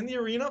I was in the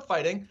arena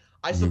fighting.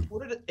 I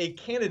supported a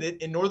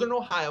candidate in Northern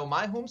Ohio,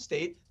 my home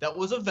state, that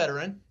was a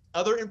veteran.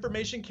 Other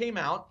information came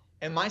out,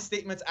 and my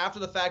statements after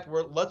the fact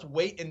were, let's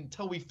wait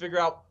until we figure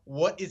out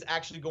what is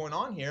actually going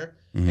on here.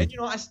 And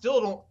I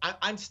still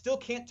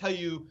can't tell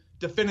you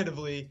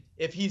definitively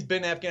if he's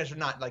been in Afghanistan or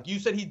not. Like you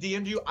said, he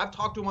DM'd you. I've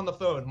talked to him on the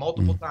phone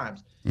multiple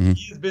times.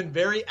 He has been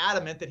very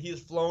adamant that he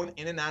has flown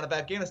in and out of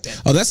Afghanistan.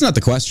 Oh, that's not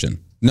the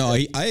question. No,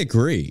 I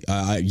agree.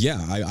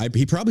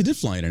 He probably did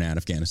fly in and out of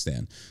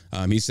Afghanistan.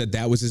 He said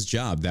that was his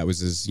job. That was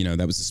his,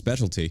 that was his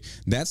specialty.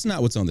 That's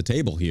not what's on the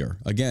table here.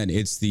 Again,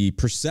 it's the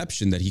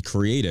perception that he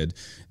created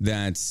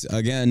that,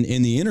 again,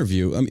 in the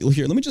interview.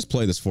 Here, let me just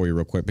play this for you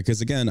real quick,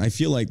 because, again, I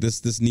feel like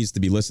this needs to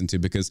be listened to,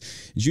 because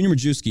Junior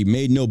Majewski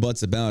made no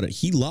buts about it.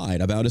 He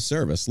lied about his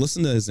service.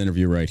 Listen to his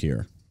interview right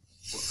here.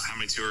 How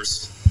many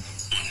tours?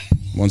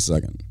 1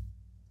 second.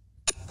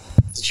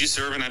 Did you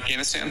serve in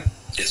Afghanistan?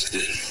 Yes, I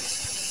did.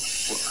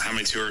 How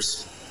many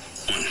tours?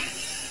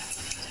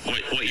 One.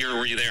 What year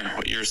were you there?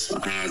 What years?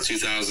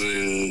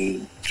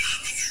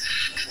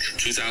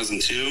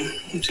 2002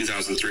 and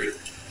 2003.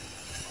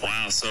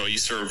 Wow, so you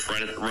served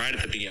right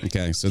at the beginning.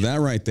 Okay, so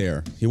that right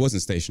there, he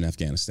wasn't stationed in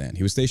Afghanistan.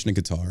 He was stationed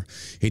in Qatar.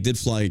 He did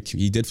fly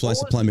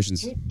supply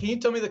missions. Can you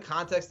tell me the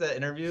context of that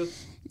interview?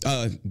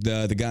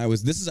 The guy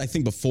was, this is I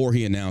think before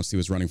he announced he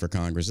was running for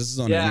Congress. This is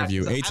on an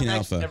interview. 18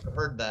 Alpha. I've never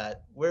heard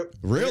that.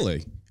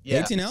 Really?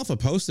 Yeah. 18 Alpha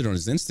posted on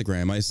his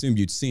Instagram. I assumed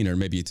you'd seen it, or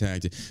maybe you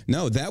tagged it.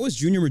 No, that was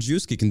Junior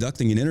Majewski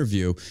conducting an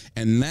interview,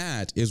 and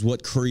that is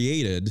what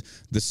created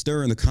the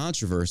stir and the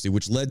controversy,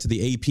 which led to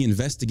the AP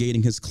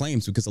investigating his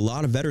claims, because a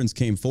lot of veterans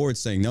came forward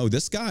saying, no,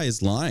 this guy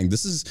is lying.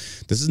 This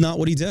is not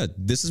what he did.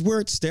 This is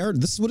where it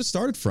started. This is what it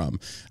started from.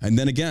 And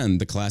then again,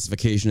 the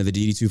classification of the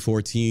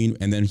DD-214,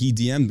 and then he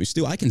DM'd me.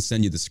 Stu, I can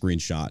send you the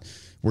screenshot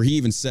where he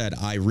even said,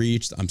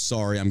 I'm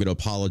sorry, I'm going to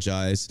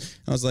apologize.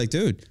 I was like,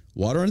 dude,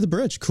 water under the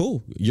bridge.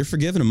 Cool. You're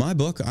forgiven in my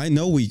book. I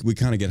know we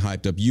kind of get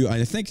hyped up.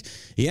 I think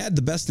he had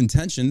the best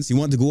intentions. He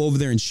wanted to go over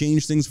there and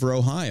change things for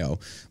Ohio.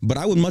 But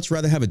I would much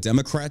rather have a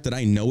Democrat that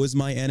I know is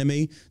my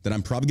enemy, that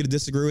I'm probably going to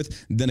disagree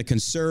with, than a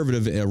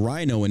conservative, a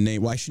rhino in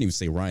name. Well, I shouldn't even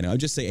say rhino. I'd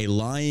just say a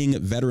lying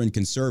veteran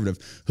conservative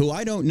who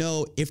I don't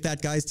know if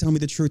that guy's telling me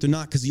the truth or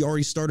not, because he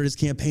already started his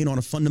campaign on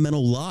a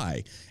fundamental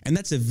lie. And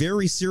that's a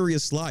very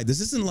serious lie.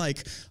 This isn't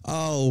like,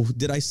 oh,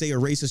 did I say a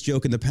racist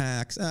joke in the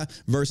packs?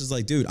 Versus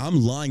like, dude, I'm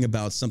lying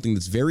about something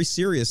that's very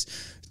serious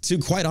to,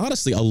 quite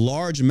honestly, a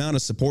large amount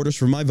of supporters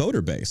from my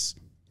voter base.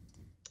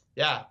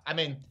 Yeah, I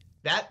mean,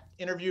 that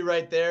interview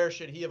right there,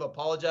 should he have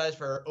apologized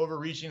for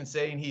overreaching and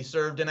saying he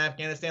served in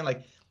Afghanistan?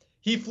 Like,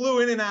 he flew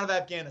in and out of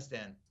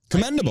Afghanistan.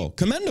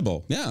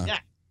 Commendable, yeah. Yeah,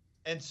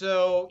 and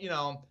so,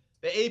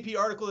 the AP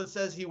article that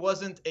says he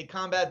wasn't a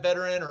combat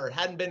veteran or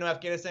hadn't been to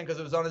Afghanistan because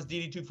it was on his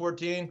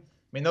DD-214, I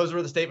mean, those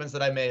were the statements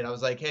that I made. I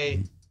was like,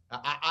 hey,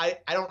 I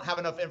don't have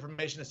enough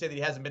information to say that he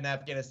hasn't been to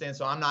Afghanistan,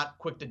 so I'm not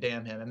quick to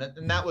damn him.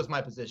 And that was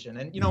my position.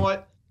 And you know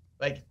what?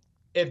 Like,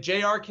 if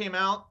JR came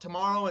out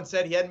tomorrow and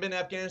said he hadn't been to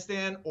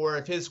Afghanistan, or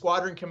if his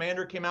squadron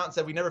commander came out and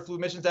said we never flew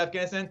missions to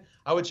Afghanistan,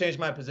 I would change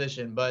my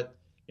position. But,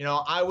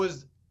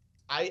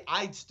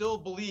 I still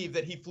believe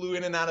that he flew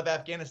in and out of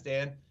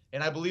Afghanistan,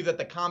 and I believe that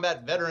the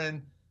combat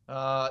veteran,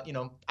 I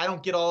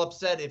don't get all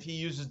upset if he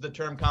uses the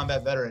term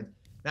combat veteran.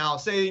 Now,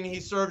 saying he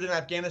served in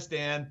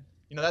Afghanistan,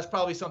 that's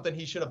probably something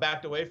he should have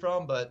backed away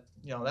from, but,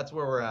 that's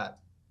where we're at.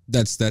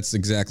 That's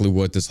exactly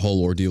what this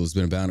whole ordeal has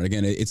been about. And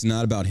again, it's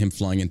not about him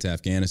flying into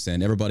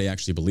Afghanistan. Everybody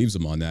actually believes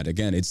him on that.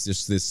 Again, it's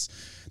just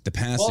the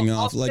passing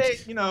off. What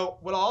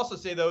I'll also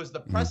say, though, is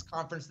the press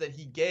conference that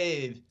he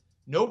gave,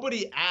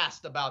 nobody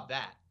asked about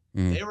that.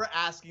 They were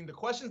asking the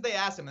questions they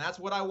asked him, and that's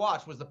what I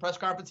watched, was the press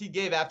conference he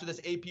gave after this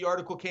AP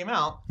article came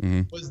out,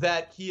 was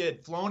that he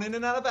had flown in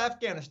and out of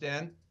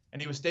Afghanistan,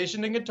 and he was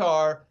stationed in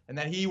Qatar, and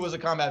that he was a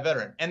combat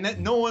veteran. And that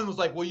no one was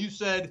like, well, you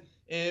said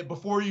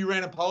before you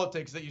ran in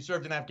politics that you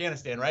served in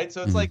Afghanistan, right?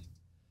 So it's like,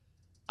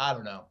 I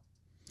don't know.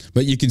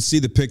 But you can see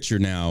the picture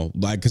now,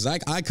 like, because I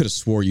could have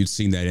swore you'd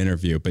seen that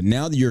interview, but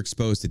now that you're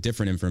exposed to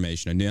different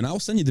information, and I'll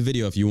send you the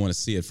video if you want to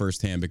see it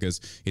firsthand,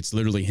 because it's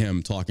literally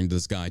him talking to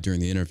this guy during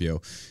the interview.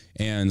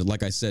 And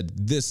like I said,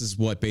 this is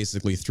what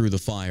basically threw the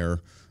fire,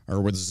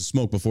 or where there's a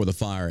smoke before the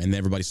fire, and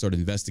everybody started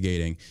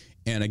investigating.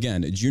 And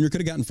again, Junior could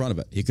have got in front of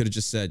it. He could have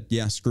just said,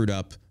 yeah, screwed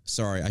up.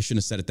 Sorry, I shouldn't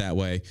have said it that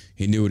way.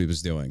 He knew what he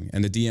was doing.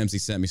 And the DMs he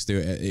sent me, Stu,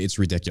 it's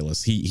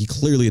ridiculous. He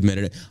clearly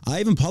admitted it.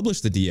 I even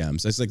published the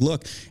DMs. I was like,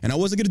 look, and I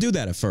wasn't going to do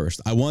that at first.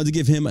 I wanted to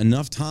give him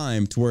enough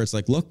time to where it's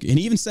like, look, and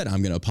he even said,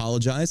 I'm going to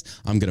apologize.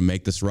 I'm going to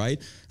make this right.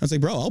 I was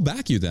like, bro, I'll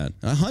back you then.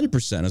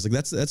 100%. I was like,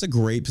 that's a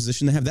great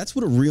position to have. That's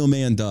what a real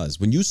man does.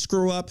 When you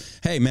screw up,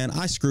 hey, man,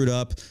 I screwed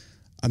up.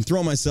 I'm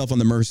throwing myself on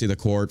the mercy of the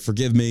court.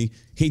 Forgive me.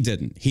 He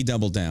didn't. He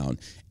doubled down.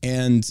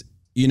 And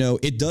you know,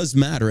 it does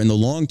matter in the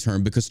long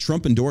term because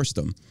Trump endorsed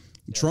him.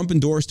 Yeah. Trump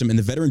endorsed him, and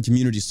the veteran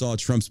community saw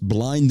Trump's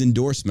blind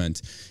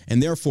endorsement.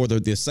 And therefore,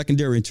 the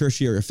secondary and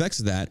tertiary effects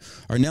of that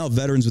are now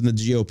veterans within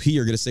the GOP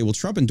are going to say, well,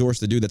 Trump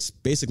endorsed the dude that's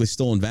basically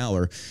stolen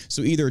valor.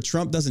 So either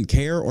Trump doesn't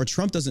care or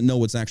Trump doesn't know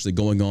what's actually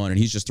going on, and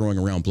he's just throwing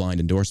around blind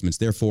endorsements.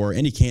 Therefore,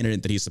 any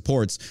candidate that he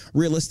supports,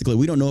 realistically,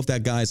 we don't know if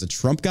that guy is a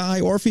Trump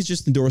guy or if he's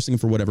just endorsing him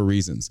for whatever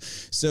reasons.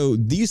 So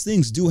these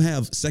things do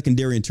have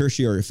secondary and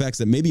tertiary effects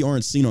that maybe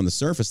aren't seen on the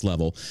surface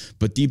level,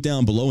 but deep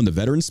down below in the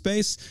veteran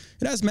space,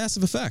 it has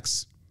massive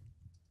effects.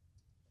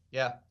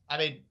 Yeah, I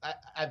mean,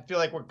 I feel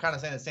like we're kind of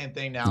saying the same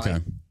thing now. Okay.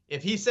 Like,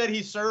 if he said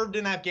he served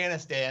in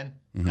Afghanistan,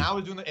 and I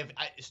was doing if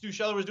Stu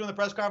Scheller was doing the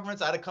press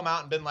conference, I'd have come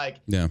out and been like,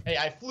 hey,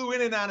 I flew in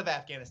and out of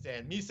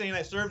Afghanistan. Me saying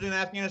I served in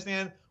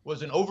Afghanistan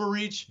was an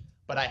overreach,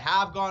 but I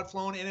have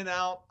flown in and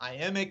out. I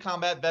am a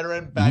combat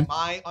veteran by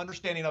my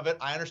understanding of it.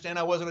 I understand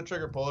I wasn't a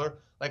trigger puller.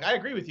 Like, I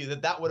agree with you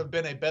that would have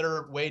been a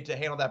better way to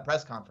handle that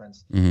press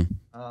conference.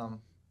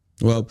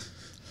 Well,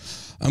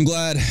 I'm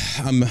glad.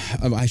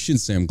 I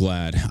shouldn't say I'm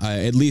glad.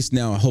 At least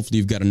now, hopefully,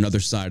 you've got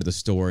another side of the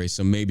story.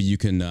 So maybe you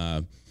can,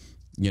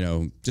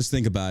 just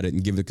think about it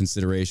and give it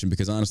consideration.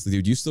 Because honestly,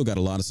 dude, you still got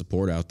a lot of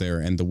support out there,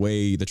 and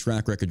the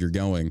track record you're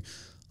going,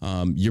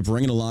 you're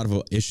bringing a lot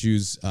of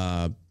issues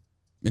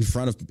in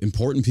front of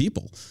important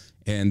people,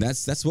 and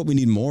that's what we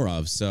need more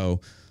of.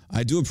 So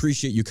I do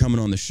appreciate you coming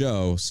on the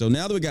show. So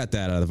now that we got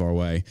that out of our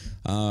way,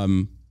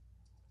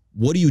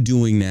 what are you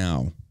doing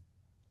now?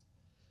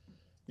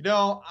 You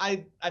know,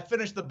 I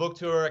finished the book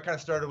tour. I kind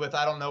of started with,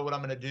 I don't know what I'm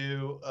going to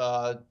do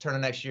turn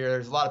of next year.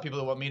 There's a lot of people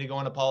that want me to go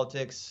into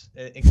politics.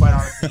 And quite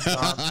honestly,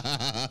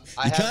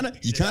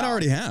 you kind of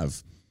already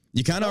have.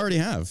 You kind of already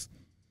have.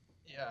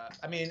 Yeah.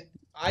 I mean,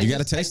 you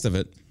got a taste of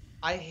it.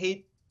 I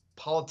hate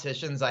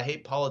politicians. I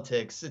hate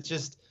politics. It's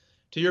just,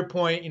 to your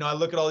point, I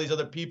look at all these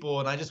other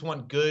people and I just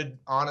want good,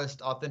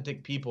 honest,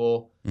 authentic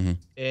people.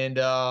 And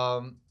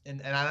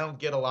I don't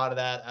get a lot of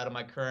that out of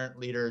my current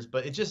leaders,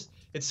 but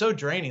it's so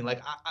draining.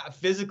 Like I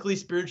physically,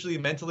 spiritually,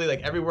 mentally,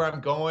 like everywhere I'm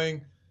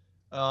going,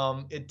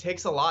 it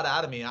takes a lot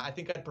out of me. I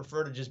think I'd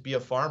prefer to just be a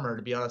farmer,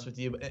 to be honest with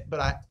you. But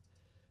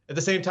at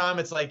the same time,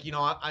 it's like,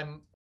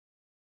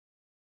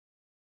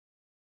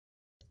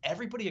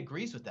 everybody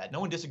agrees with that. No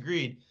one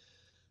disagreed.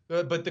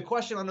 But the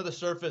question under the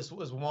surface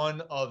was one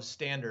of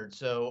standards.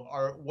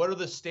 So what are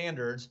the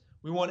standards?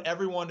 We want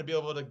everyone to be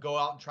able to go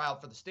out and try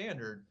out for the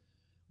standard.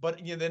 But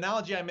the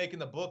analogy I make in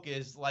the book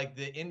is like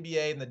the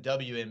NBA and the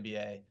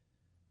WNBA.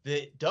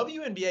 The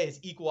WNBA is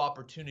equal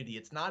opportunity.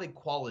 It's not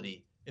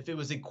equality. If it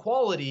was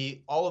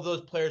equality, all of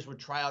those players would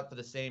try out for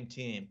the same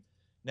team.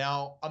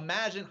 Now,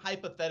 imagine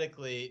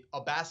hypothetically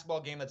a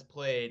basketball game that's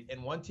played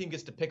and one team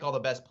gets to pick all the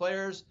best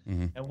players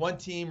and one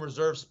team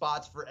reserves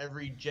spots for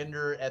every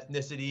gender,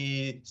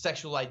 ethnicity,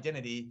 sexual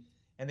identity,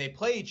 and they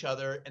play each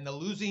other and the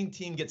losing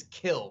team gets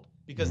killed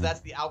because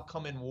that's the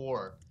outcome in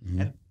war.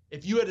 And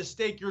if you had to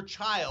stake your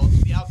child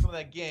to the outcome of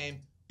that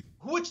game,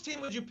 which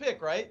team would you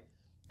pick, right?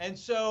 And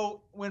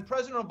so when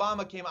President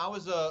Obama came, I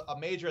was a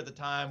major at the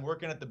time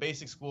working at the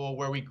basic school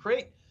where we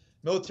create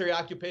military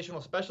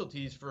occupational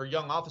specialties for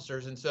young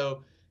officers. And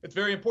so it's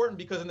very important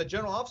because in the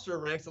general officer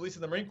ranks, at least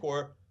in the Marine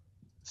Corps,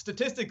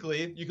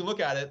 statistically, you can look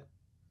at it,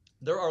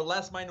 there are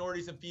less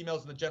minorities and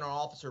females in the general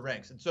officer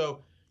ranks. And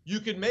so you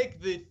could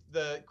make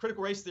the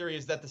critical race theory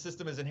is that the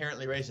system is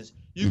inherently racist.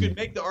 You could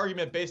make the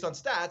argument based on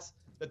stats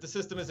that the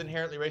system is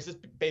inherently racist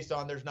based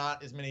on there's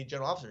not as many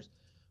general officers.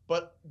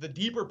 But the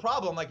deeper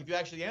problem, like if you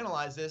actually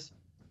analyze this,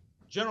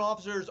 general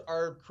officers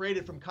are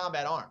created from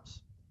combat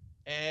arms.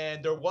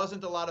 And there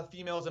wasn't a lot of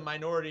females and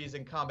minorities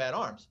in combat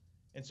arms.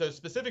 And so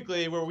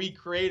specifically where we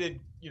created,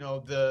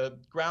 the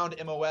ground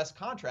MOS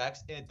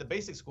contracts at the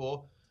basic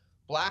school,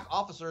 black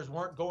officers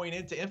weren't going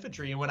into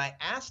infantry. And when I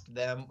asked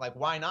them, like,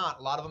 why not?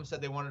 A lot of them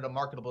said they wanted a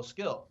marketable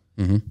skill.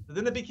 So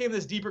then it became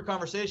this deeper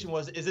conversation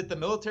is it the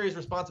military's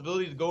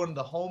responsibility to go into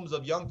the homes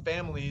of young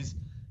families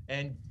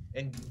and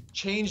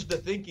change the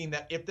thinking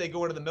that if they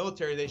go into the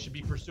military, they should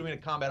be pursuing a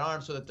combat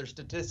arm so that they're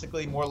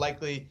statistically more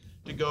likely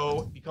to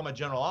go become a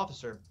general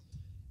officer.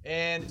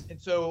 And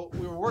so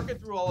we were working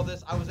through all of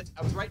this. I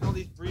was writing all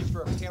these briefs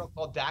for a panel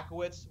called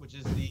DACOWITS, which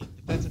is the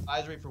Defense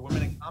Advisory for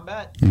Women in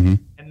Combat.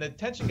 And the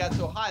tension got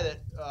so high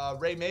that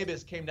Ray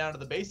Mabus came down to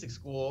the basic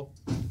school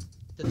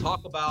to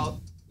talk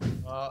about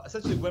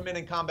essentially women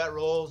in combat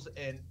roles,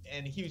 and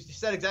he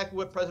said exactly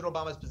what President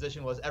Obama's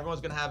position was.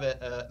 Everyone's going to have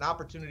an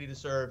opportunity to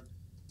serve,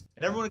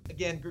 and everyone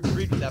again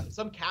agreed with that. But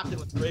some captain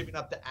was brave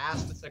enough to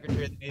ask the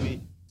Secretary of the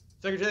Navy,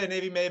 Secretary of the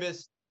Navy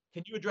Mavis,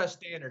 can you address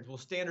standards? Will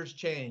standards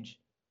change?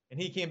 And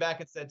he came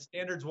back and said,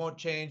 standards won't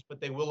change, but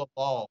they will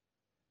evolve.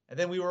 And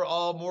then we were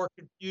all more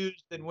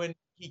confused than when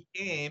he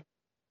came.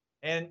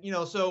 And,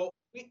 so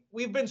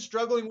we've been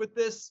struggling with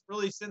this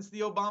really since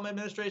the Obama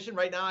administration.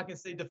 Right now, I can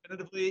say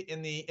definitively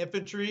in the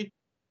infantry,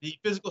 the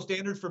physical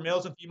standards for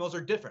males and females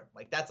are different.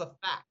 Like, that's a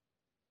fact.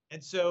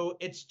 And so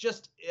it's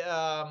just,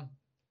 I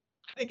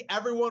think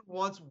everyone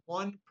wants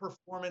one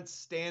performance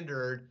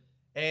standard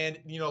and,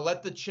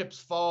 let the chips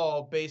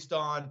fall based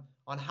on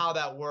how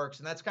that works.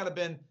 And that's kind of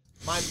been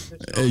my position.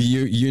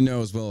 You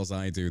know as well as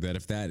I do that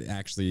if that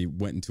actually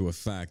went into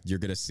effect, you're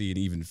going to see an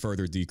even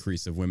further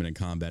decrease of women in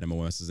combat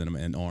MOSs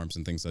and arms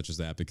and things such as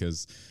that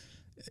because,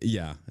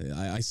 yeah,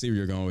 I see where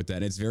you're going with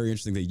that. It's very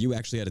interesting that you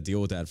actually had to deal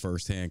with that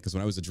firsthand because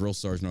when I was a drill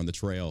sergeant on the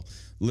trail,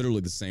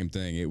 literally the same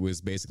thing. It was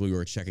basically we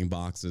were checking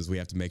boxes. We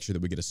have to make sure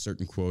that we get a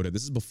certain quota.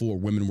 This is before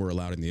women were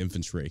allowed in the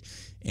infantry.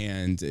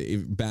 And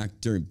back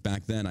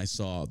then, I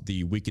saw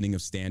the weakening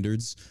of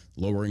standards,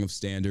 lowering of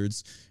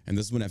standards, and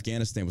this is when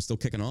Afghanistan was still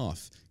kicking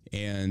off.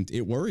 And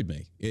it worried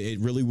me. It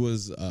really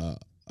was a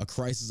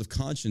crisis of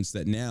conscience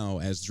that now,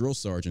 as drill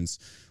sergeants,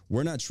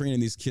 we're not training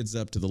these kids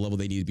up to the level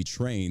they need to be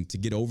trained to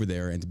get over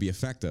there and to be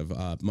effective,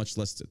 much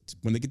less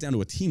when they get down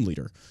to a team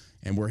leader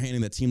and we're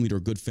handing that team leader a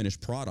good finished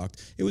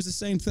product. It was the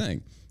same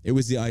thing. It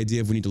was the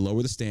idea of we need to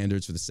lower the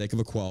standards for the sake of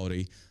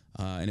equality,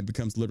 and it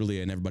becomes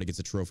literally an everybody gets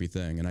a trophy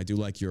thing. And I do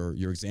like your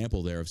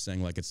example there of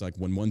saying like it's like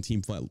when one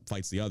team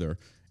fights the other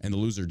and the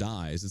loser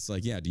dies, it's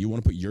like, yeah, do you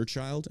want to put your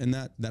child in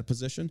that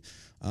position?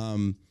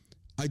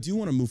 I do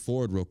want to move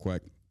forward real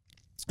quick.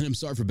 And I'm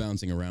sorry for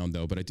bouncing around,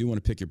 though, but I do want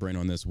to pick your brain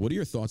on this. What are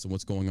your thoughts on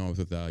what's going on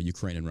with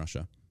Ukraine and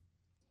Russia?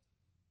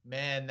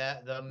 Man,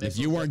 if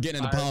you weren't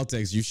getting into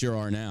politics, you sure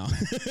are now.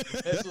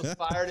 Missiles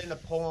fired into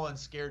Poland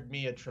scared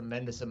me a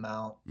tremendous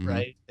amount,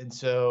 right? And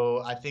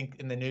so I think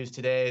in the news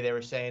today they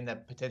were saying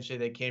that potentially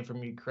they came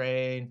from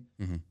Ukraine.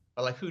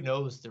 But like, who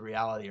knows the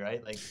reality,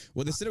 right? Like,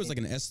 well, they said it was like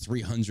an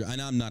S-300. I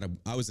know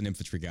I was an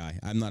infantry guy.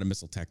 I'm not a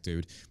missile tech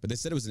dude, but they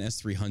said it was an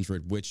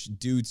S-300, which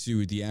due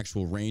to the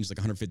actual range, like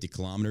 150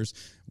 kilometers,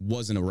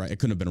 it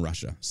couldn't have been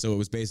Russia. So it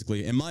was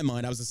basically, in my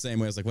mind, I was the same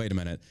way. I was like, wait a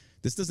minute,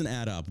 this doesn't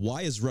add up.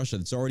 Why is Russia,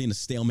 that's already in a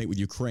stalemate with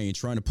Ukraine,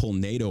 trying to pull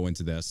NATO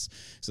into this?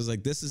 So it's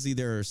like, this is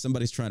either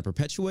somebody's trying to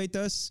perpetuate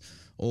this,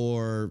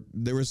 or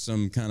there was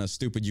some kind of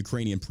stupid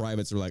Ukrainian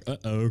privates who were like,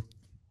 uh-oh.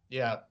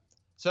 Yeah.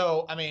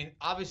 So, I mean,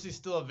 obviously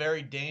still a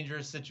very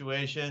dangerous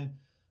situation,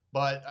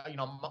 but,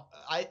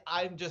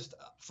 I'm just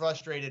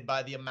frustrated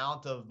by the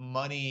amount of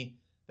money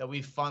that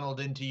we've funneled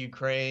into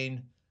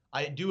Ukraine.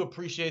 I do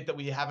appreciate that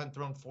we haven't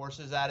thrown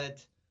forces at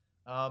it.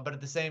 But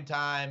at the same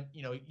time,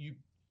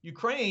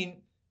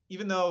 Ukraine,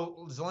 even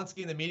though Zelensky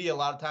in the media a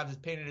lot of times is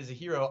painted as a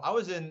hero, I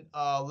was in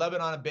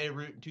Lebanon and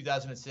Beirut in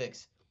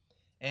 2006,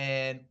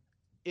 and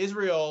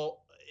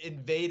Israel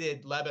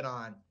invaded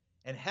Lebanon,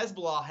 and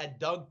Hezbollah had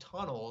dug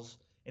tunnels.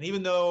 And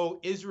even though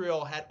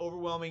Israel had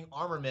overwhelming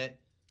armament,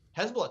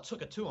 Hezbollah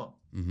took it to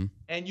them.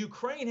 And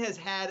Ukraine has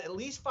had at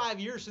least 5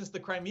 years since the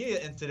Crimea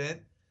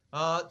incident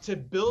to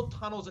build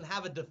tunnels and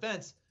have a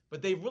defense,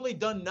 but they've really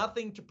done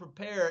nothing to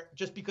prepare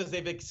just because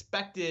they've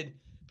expected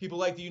people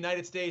like the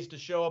United States to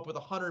show up with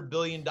 $100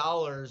 billion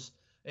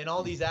and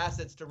all these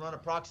assets to run a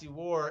proxy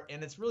war.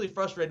 And it's really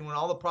frustrating when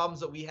all the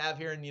problems that we have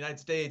here in the United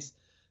States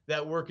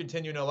that we're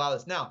continuing to allow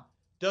this. Now,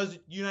 does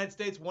the United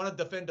States want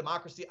to defend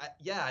democracy?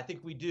 Yeah, I think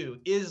we do.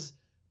 Is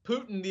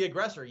Putin the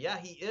aggressor? Yeah,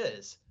 he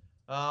is.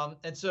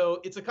 And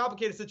so it's a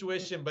complicated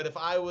situation, but if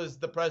I was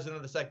the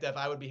president of the SecDef,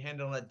 I would be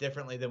handling it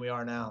differently than we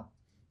are now.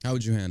 How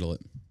would you handle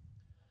it?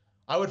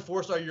 I would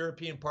force our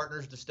European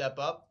partners to step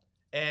up.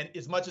 And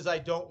as much as I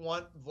don't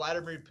want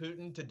Vladimir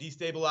Putin to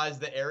destabilize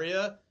the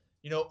area,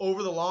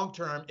 over the long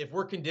term, if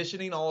we're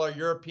conditioning all our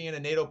European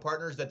and NATO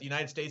partners that the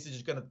United States is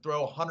just going to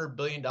throw $100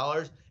 billion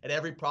at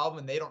every problem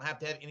and they don't have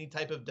to have any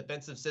type of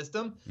defensive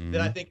system,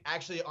 then I think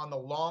actually on the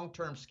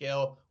long-term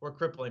scale, we're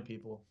crippling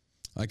people.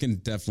 I can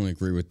definitely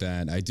agree with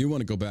that. I do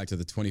want to go back to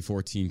the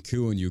 2014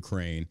 coup in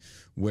Ukraine,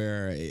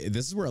 where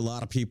this is where a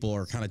lot of people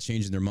are kind of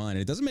changing their mind.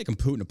 And it doesn't make them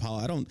Putin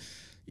apologize.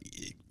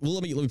 Well,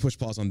 let me push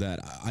pause on that.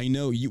 I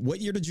know what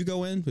year did you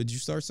go in? Did you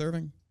start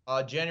serving?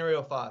 January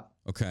 2005.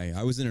 Okay,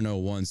 I was in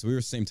 2001, so we were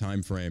the same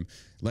time frame.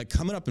 Like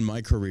coming up in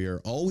my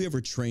career, all we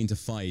ever trained to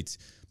fight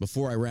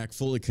before Iraq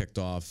fully kicked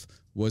off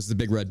was the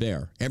Big Red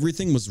Bear.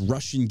 Everything was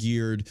Russian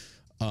geared,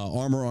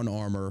 armor on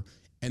armor.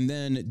 And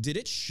then did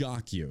it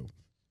shock you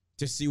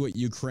to see what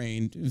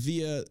Ukraine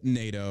via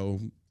NATO,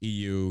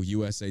 EU,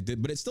 USA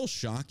did? But it still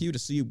shock you to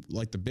see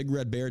like the Big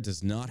Red Bear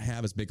does not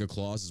have as big a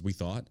claws as we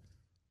thought?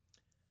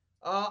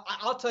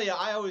 I'll tell you,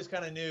 I always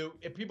kind of knew,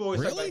 if people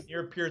always talk about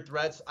near-peer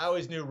threats, I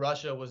always knew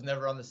Russia was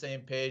never on the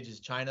same page as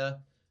China.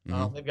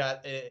 They've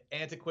got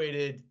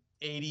antiquated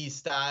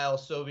 80s-style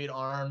Soviet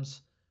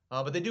arms,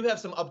 but they do have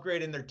some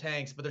upgrade in their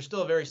tanks, but they're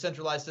still a very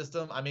centralized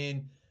system. I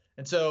mean,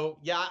 And so,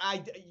 yeah,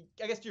 I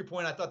guess to your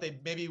point, I thought they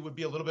maybe would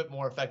be a little bit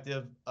more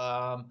effective.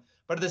 But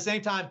at the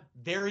same time,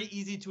 very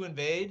easy to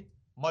invade,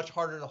 much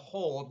harder to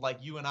hold, like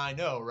you and I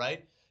know,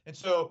 right? And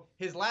so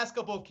his last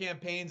couple of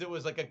campaigns, it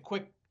was like a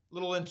quick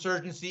little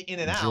insurgency in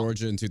and out.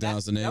 Georgia in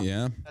 2008,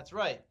 yeah. That's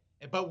right.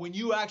 But when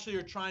you actually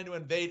are trying to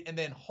invade and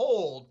then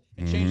hold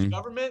and change the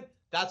government,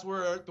 that's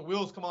where the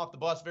wheels come off the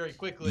bus very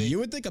quickly. You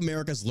would think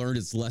America's learned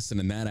its lesson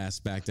in that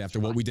aspect after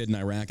what we did in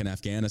Iraq and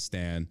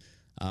Afghanistan.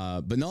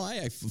 But no,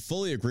 I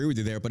fully agree with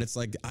you there. But it's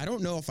like, I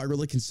don't know if I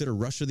really consider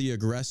Russia the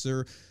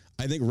aggressor.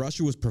 I think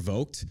Russia was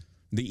provoked.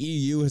 The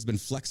EU has been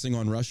flexing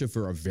on Russia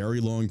for a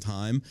very long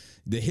time.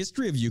 The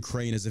history of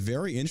Ukraine is a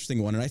very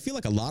interesting one, and I feel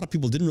like a lot of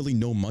people didn't really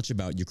know much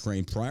about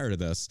Ukraine prior to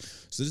this.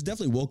 So this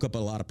definitely woke up a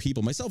lot of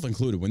people, myself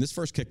included. When this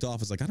first kicked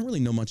off, it's like, I don't really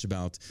know much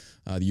about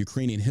the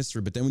Ukrainian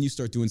history, but then when you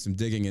start doing some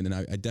digging, and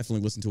I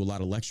definitely listened to a lot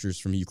of lectures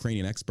from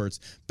Ukrainian experts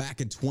back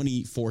in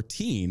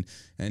 2014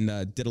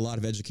 and did a lot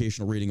of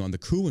educational reading on the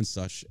coup and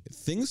such,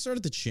 things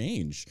started to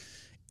change.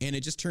 And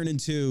it just turned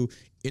into,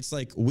 it's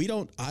like,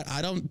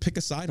 I don't pick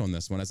a side on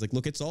this one. I was like,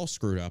 look, it's all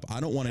screwed up. I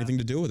don't want anything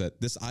to do with it.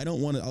 I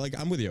don't want to, like,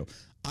 I'm with you.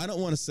 I don't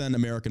want to send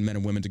American men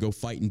and women to go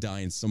fight and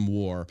die in some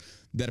war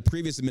that a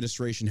previous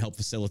administration helped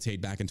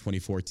facilitate back in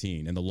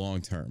 2014 in the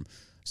long term.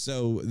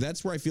 So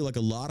that's where I feel like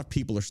a lot of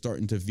people are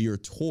starting to veer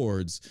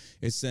towards,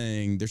 is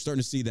saying they're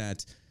starting to see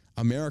that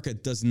America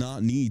does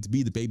not need to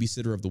be the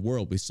babysitter of the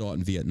world. We saw it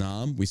in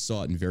Vietnam. We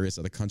saw it in various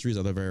other countries,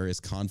 other various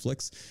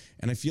conflicts.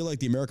 And I feel like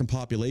the American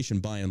population,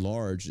 by and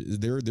large,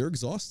 they're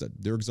exhausted.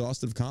 They're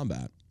exhausted of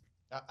combat.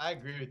 I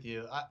agree with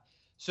you.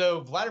 So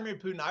Vladimir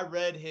Putin, I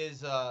read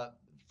his,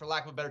 for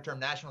lack of a better term,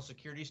 national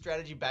security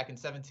strategy back in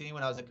 17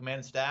 when I was at command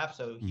and staff.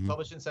 So he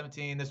published in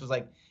 17. This was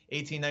like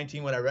 18,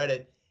 19 when I read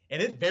it.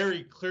 And it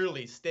very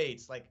clearly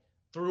states, like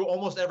through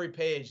almost every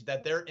page,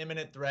 that their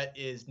imminent threat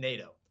is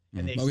NATO.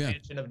 And the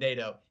expansion of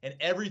NATO, and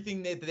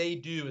everything that they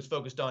do is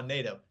focused on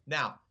NATO.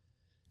 Now,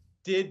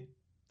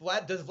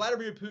 does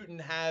Vladimir Putin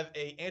have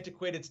a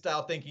antiquated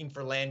style thinking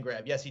for land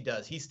grab? Yes, he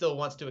does. He still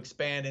wants to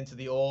expand into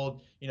the old,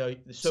 the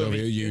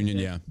Soviet Union.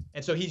 Yeah.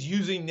 And so he's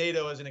using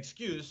NATO as an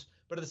excuse.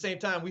 But at the same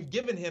time, we've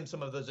given him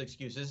some of those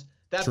excuses.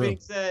 That being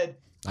said,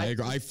 I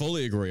agree. I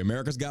fully agree.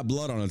 America's got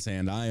blood on its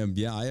hand. I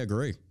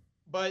agree.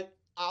 But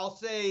I'll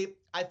say,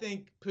 I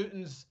think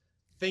Putin's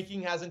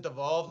thinking hasn't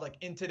evolved. Like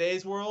in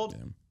today's world.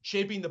 Yeah.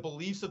 Shaping the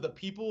beliefs of the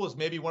people is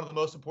maybe one of the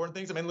most important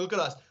things. I mean, look at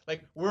us.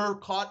 Like, we're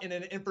caught in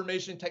an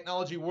information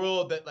technology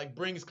world that like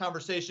brings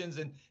conversations,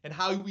 and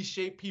how we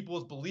shape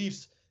people's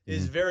beliefs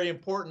is very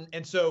important.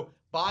 And so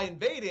by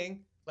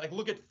invading, like,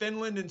 look at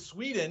Finland and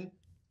Sweden,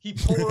 he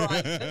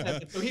polarized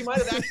them. So he might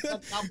have actually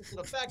had the opposite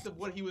effect of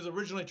what he was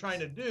originally trying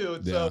to do.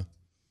 And so,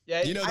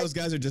 yeah, those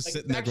guys are just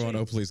sitting there going,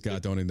 "Oh, please,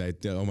 God, don't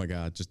invade. Oh my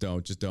God, just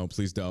don't,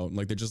 please don't."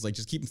 Like, they're just like,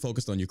 just keep them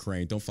focused on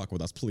Ukraine. Don't fuck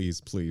with us,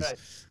 please. Right.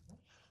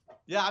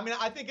 Yeah, I mean,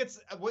 I think it's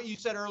what you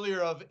said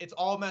earlier of it's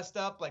all messed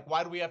up. Like,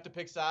 why do we have to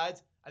pick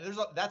sides?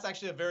 That's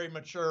actually a very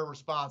mature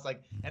response.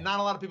 Like, and not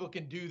a lot of people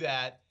can do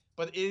that,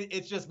 but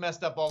it's just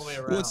messed up all the way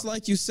around. Well, it's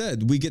like you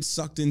said, we get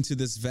sucked into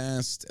this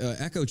vast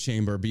echo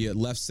chamber, be it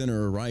left,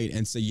 center, or right,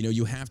 and say,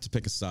 you have to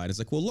pick a side. It's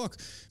like, well, look,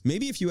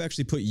 maybe if you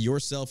actually put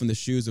yourself in the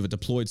shoes of a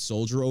deployed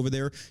soldier over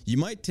there, you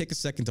might take a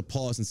second to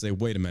pause and say,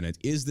 wait a minute,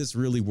 is this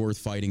really worth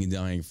fighting and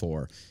dying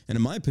for? And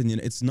in my opinion,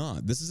 it's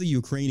not. This is a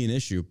Ukrainian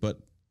issue, but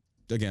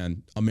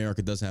again,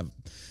 America does have,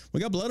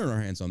 we got blood on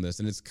our hands on this,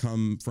 and it's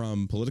come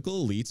from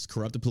political elites,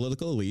 corrupted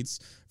political elites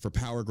for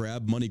power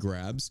grab, money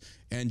grabs,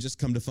 and just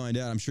come to find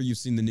out, I'm sure you've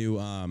seen the new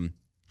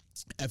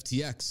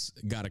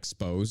FTX got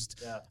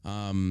exposed.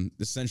 Yeah.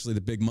 Essentially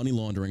the big money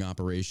laundering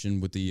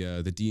operation with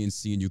the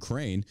DNC in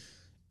Ukraine.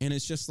 And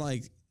it's just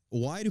like,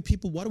 why do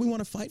we want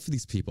to fight for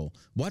these people?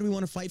 Why do we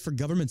want to fight for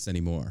governments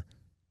anymore?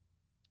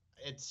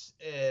 It's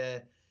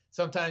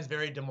sometimes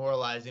very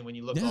demoralizing when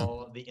you look at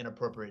all of the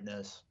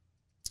inappropriateness.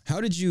 How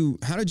did you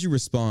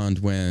respond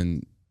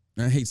when,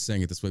 I hate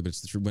saying it this way, but it's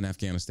the truth, when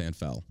Afghanistan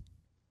fell?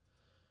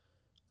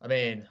 I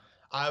mean,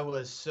 I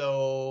was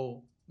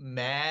so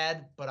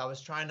mad, but I was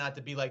trying not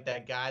to be like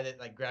that guy that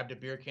like grabbed a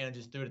beer can and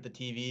just threw it at the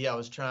TV. I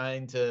was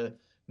trying to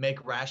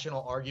make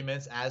rational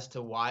arguments as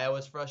to why I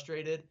was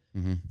frustrated.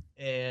 Mm-hmm.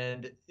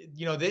 And,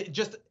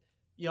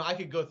 I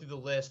could go through the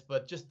list,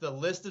 but just the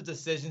list of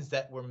decisions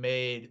that were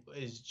made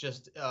is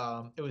just,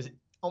 it was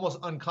almost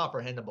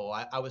incomprehensible.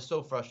 I was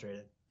so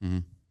frustrated. Mm-hmm.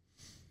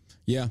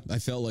 Yeah, I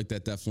felt like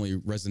that definitely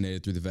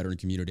resonated through the veteran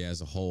community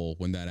as a whole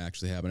when that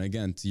actually happened.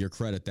 Again, to your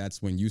credit,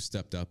 that's when you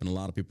stepped up, and a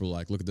lot of people were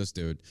like, look at this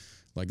dude.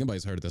 Like,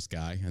 nobody's heard of this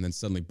guy. And then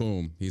suddenly,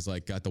 boom, he's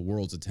like got the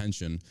world's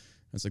attention.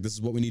 It's like, this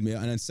is what we need.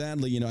 And then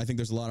sadly, I think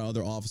there's a lot of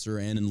other officer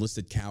and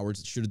enlisted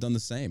cowards that should have done the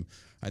same.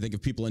 I think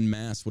if people en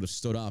masse would have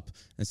stood up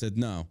and said,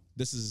 no,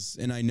 this is,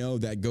 and I know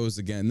that goes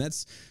again.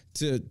 That's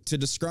to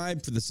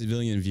describe for the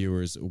civilian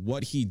viewers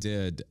what he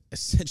did,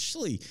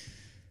 essentially.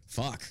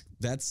 Fuck,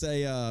 that's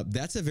a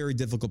very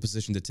difficult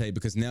position to take,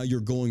 because now you're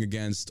going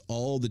against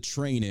all the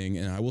training,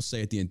 and I will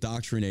say it, the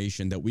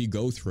indoctrination that we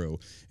go through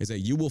is that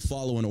you will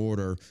follow an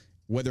order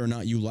whether or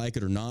not you like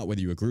it or not, whether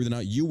you agree with it or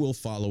not, you will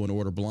follow an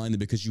order blindly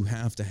because you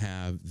have to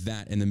have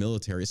that in the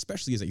military,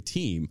 especially as a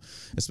team,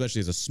 especially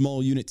as a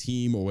small unit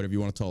team or whatever you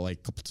want to call it,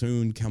 like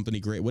platoon, company,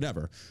 grade,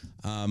 whatever.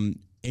 And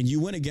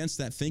you went against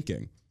that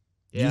thinking.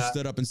 Yeah. You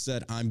stood up and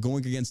said, I'm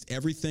going against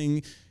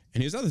everything.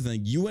 And here's the other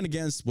thing. You went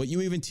against what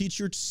you even teach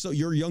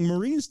your young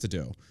Marines to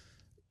do.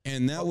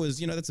 And that was,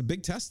 that's a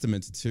big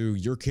testament to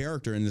your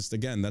character. And this,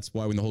 again, that's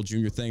why when the whole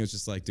junior thing was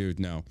just like, dude,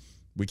 no.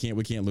 We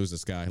can't lose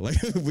this guy. Like,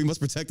 we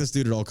must protect this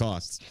dude at all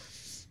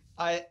costs.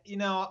 I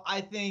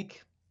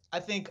think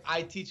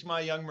I teach my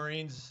young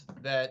Marines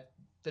that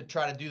to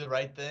try to do the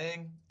right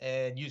thing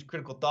and use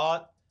critical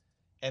thought.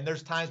 And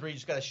there's times where you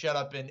just got to shut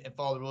up and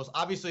follow the rules.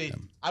 Obviously,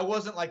 I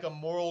wasn't like a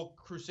moral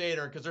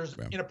crusader because there's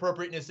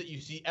inappropriateness that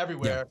you see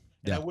everywhere.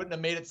 Yeah. And I wouldn't have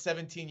made it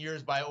 17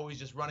 years by always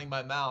just running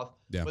my mouth.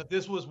 Yeah. But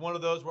this was one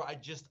of those where I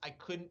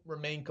couldn't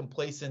remain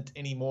complacent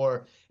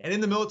anymore. And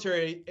in the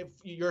military, if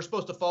you're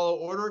supposed to follow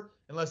order,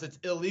 unless it's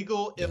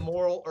illegal,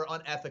 immoral, or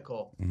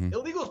unethical. Mm-hmm.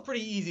 Illegal is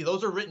pretty easy.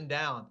 Those are written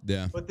down.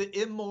 Yeah. But the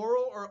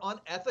immoral or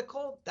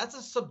unethical, that's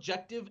a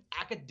subjective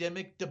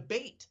academic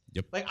debate.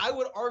 Yep. Like I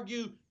would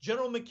argue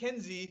General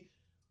McKenzie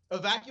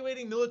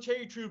evacuating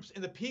military troops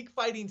in the peak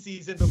fighting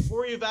season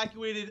before he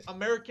evacuated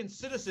American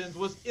citizens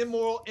was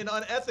immoral and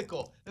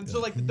unethical. And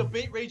so like the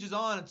debate rages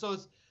on. And so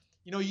it's,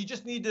 you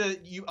just need to,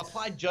 you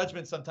apply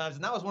judgment sometimes.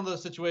 And that was one of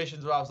those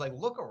situations where I was like,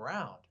 look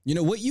around.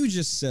 What you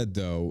just said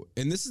though,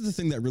 and this is the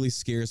thing that really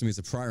scares me as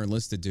a prior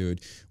enlisted dude,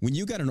 when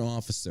you got an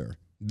officer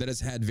that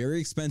has had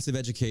very expensive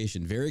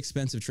education, very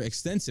expensive,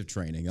 extensive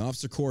training. The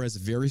officer corps has a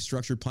very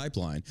structured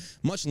pipeline,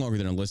 much longer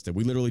than enlisted.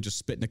 We literally just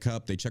spit in a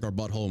cup, they check our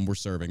butthole, and we're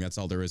serving. That's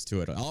all there is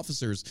to it.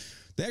 Officers,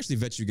 they actually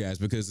vet you guys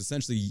because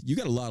essentially you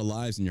got a lot of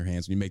lives in your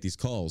hands when you make these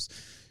calls.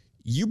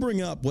 You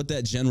bring up what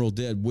that general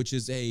did, which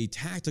is a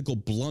tactical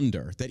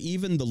blunder that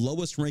even the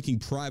lowest ranking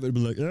private would be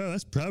like, oh,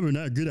 that's probably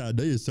not a good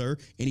idea, sir.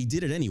 And he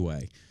did it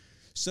anyway.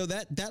 So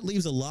that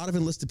leaves a lot of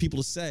enlisted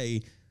people to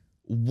say,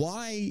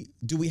 why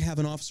do we have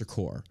an officer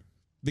corps?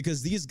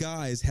 Because these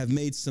guys have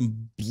made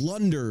some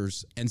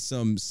blunders and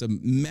some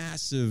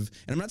massive,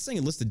 and I'm not saying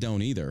enlisted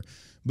don't either,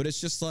 but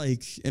it's just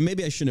like, and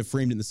maybe I shouldn't have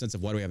framed it in the sense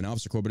of why do we have an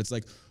officer corps, but it's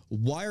like,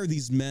 why are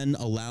these men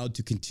allowed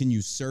to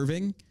continue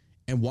serving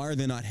and why are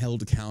they not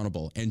held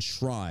accountable and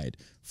tried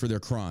for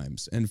their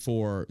crimes and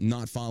for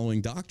not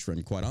following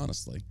doctrine, quite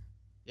honestly?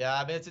 Yeah,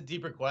 I mean, it's a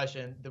deeper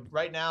question.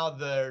 Right now,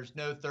 there's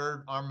no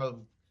third arm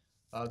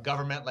of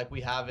government like we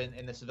have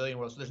in the civilian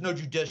world. So there's no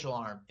judicial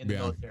arm in the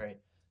military.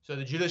 So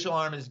the judicial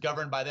arm is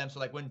governed by them. So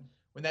like when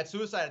that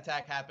suicide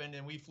attack happened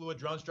and we flew a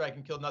drone strike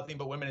and killed nothing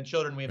but women and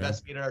children, we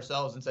investigated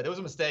ourselves and said it was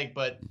a mistake,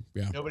 but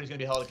nobody's going to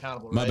be held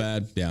accountable. Right? My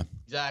bad. Yeah.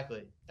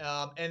 Exactly.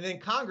 And then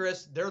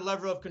Congress, their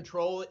lever of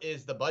control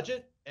is the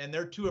budget, and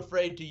they're too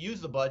afraid to use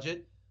the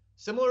budget.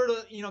 Similar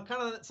to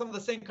kind of some of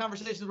the same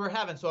conversations we're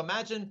having. So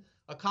imagine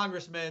a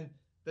congressman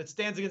that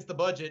stands against the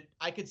budget.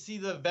 I could see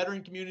the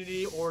veteran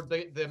community or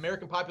the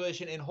American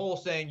population in whole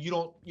saying you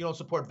don't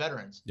support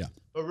veterans. Yeah.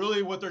 But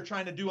really what they're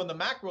trying to do on the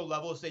macro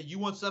level is say you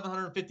want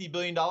 $750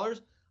 billion.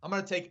 I'm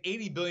going to take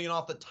 $80 billion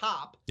off the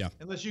top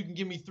unless you can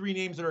give me 3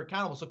 names that are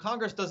accountable. So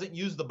Congress doesn't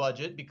use the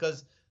budget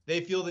because they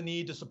feel the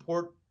need to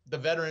support the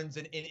veterans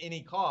in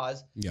any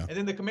cause. Yeah. And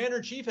then the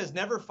commander-in-chief has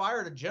never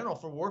fired a general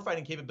for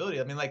warfighting capability.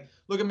 I mean, like,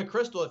 look at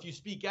McChrystal. If you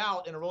speak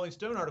out in a Rolling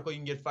Stone article, you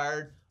can get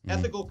fired.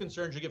 Ethical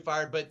concerns, you get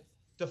fired. But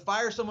to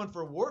fire someone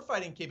for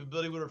warfighting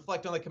capability would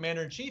reflect on the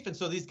commander-in-chief. And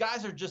so these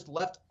guys are just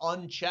left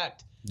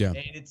unchecked. Yeah.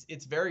 And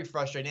it's very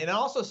frustrating. And I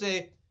also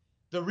say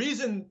the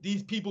reason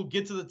these people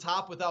get to the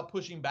top without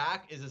pushing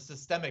back is a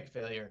systemic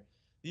failure.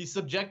 These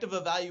subjective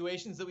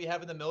evaluations that we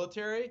have in the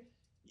military,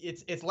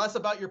 it's less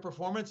about your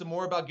performance and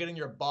more about getting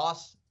your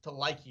boss to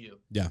like you.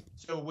 Yeah.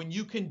 So when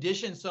you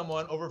condition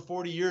someone over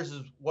 40 years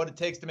is what it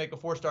takes to make a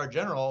 4-star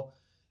general,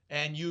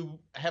 and you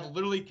have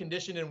literally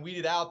conditioned and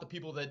weeded out the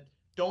people that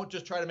don't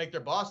just try to make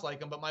their boss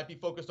like them, but might be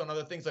focused on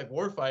other things like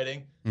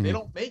warfighting, they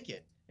don't make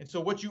it. And so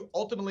what you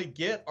ultimately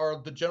get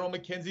are the General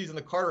McKenzie's and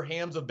the Carter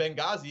Hams of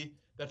Benghazi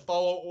that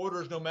follow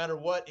orders no matter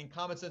what in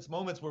common sense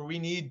moments where we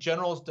need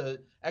generals to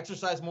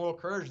exercise moral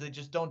courage. They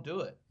just don't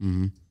do it.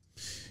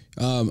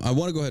 I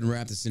want to go ahead and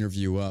wrap this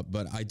interview up,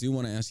 but I do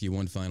want to ask you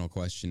one final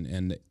question.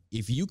 And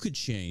if you could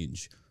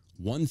change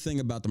one thing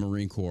about the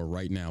Marine Corps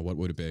right now, what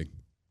would it be?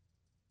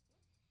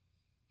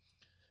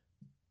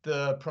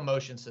 The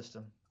promotion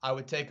system. I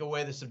would take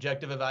away the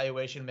subjective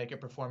evaluation and make it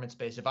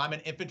performance-based. If I'm an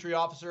infantry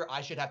officer,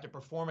 I should have to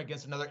perform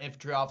against another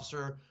infantry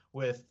officer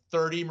with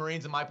 30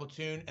 Marines in my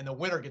platoon, and the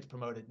winner gets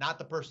promoted, not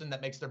the person that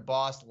makes their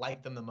boss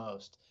like them the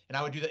most. And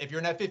I would do that. If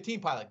you're an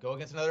F-15 pilot, go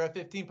against another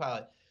F-15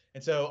 pilot.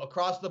 And so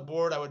across the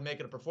board, I would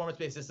make it a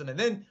performance-based system. And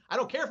then I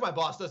don't care if my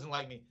boss doesn't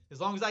like me. As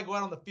long as I go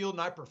out on the field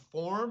and I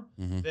perform,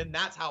 then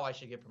that's how I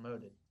should get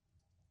promoted.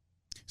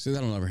 See,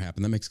 that'll never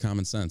happen. That makes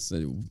common sense.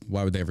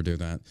 Why would they ever do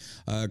that?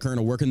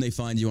 Colonel, where can they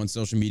find you on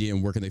social media,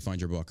 and where can they find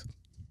your book?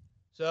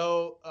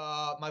 So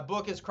my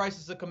book is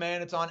Crisis of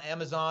Command. It's on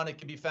Amazon. It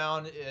can be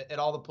found at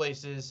all the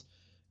places,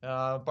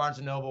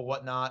 Barnes & Noble,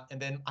 whatnot. And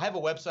then I have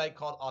a website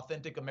called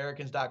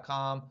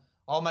AuthenticAmericans.com.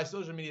 All my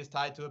social media is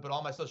tied to it, but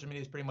all my social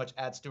media is pretty much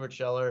at Stuart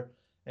Scheller.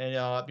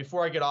 And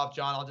before I get off,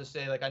 John, I'll just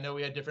say, like, I know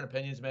we had different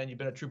opinions, man. You've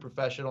been a true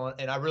professional,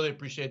 and I really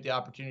appreciate the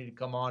opportunity to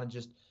come on and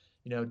just,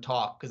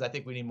 talk, because I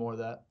think we need more of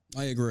that.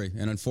 I agree.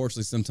 And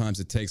unfortunately,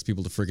 sometimes it takes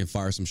people to freaking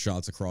fire some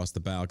shots across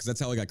the bow, because that's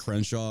how I got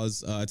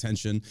Crenshaw's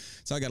attention.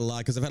 So I got a lot,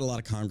 because I've had a lot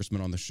of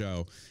congressmen on the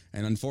show.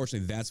 And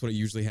unfortunately, that's what it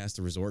usually has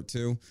to resort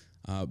to.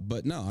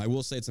 But no, I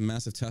will say it's a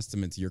massive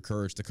testament to your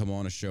courage to come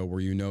on a show where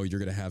you're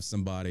going to have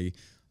somebody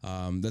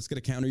that's going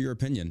to counter your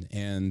opinion.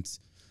 And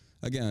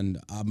again,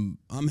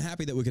 I'm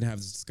happy that we could have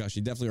this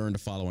discussion. You definitely earned a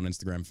follow on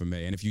Instagram from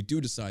me. And if you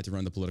do decide to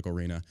run the political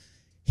arena,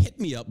 hit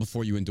me up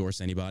before you endorse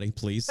anybody,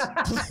 please.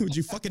 Would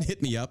you fucking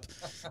hit me up?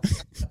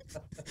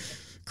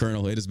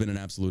 Colonel, it has been an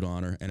absolute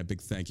honor and a big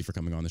thank you for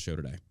coming on the show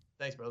today.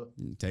 Thanks, brother.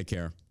 Take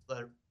care.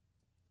 Later.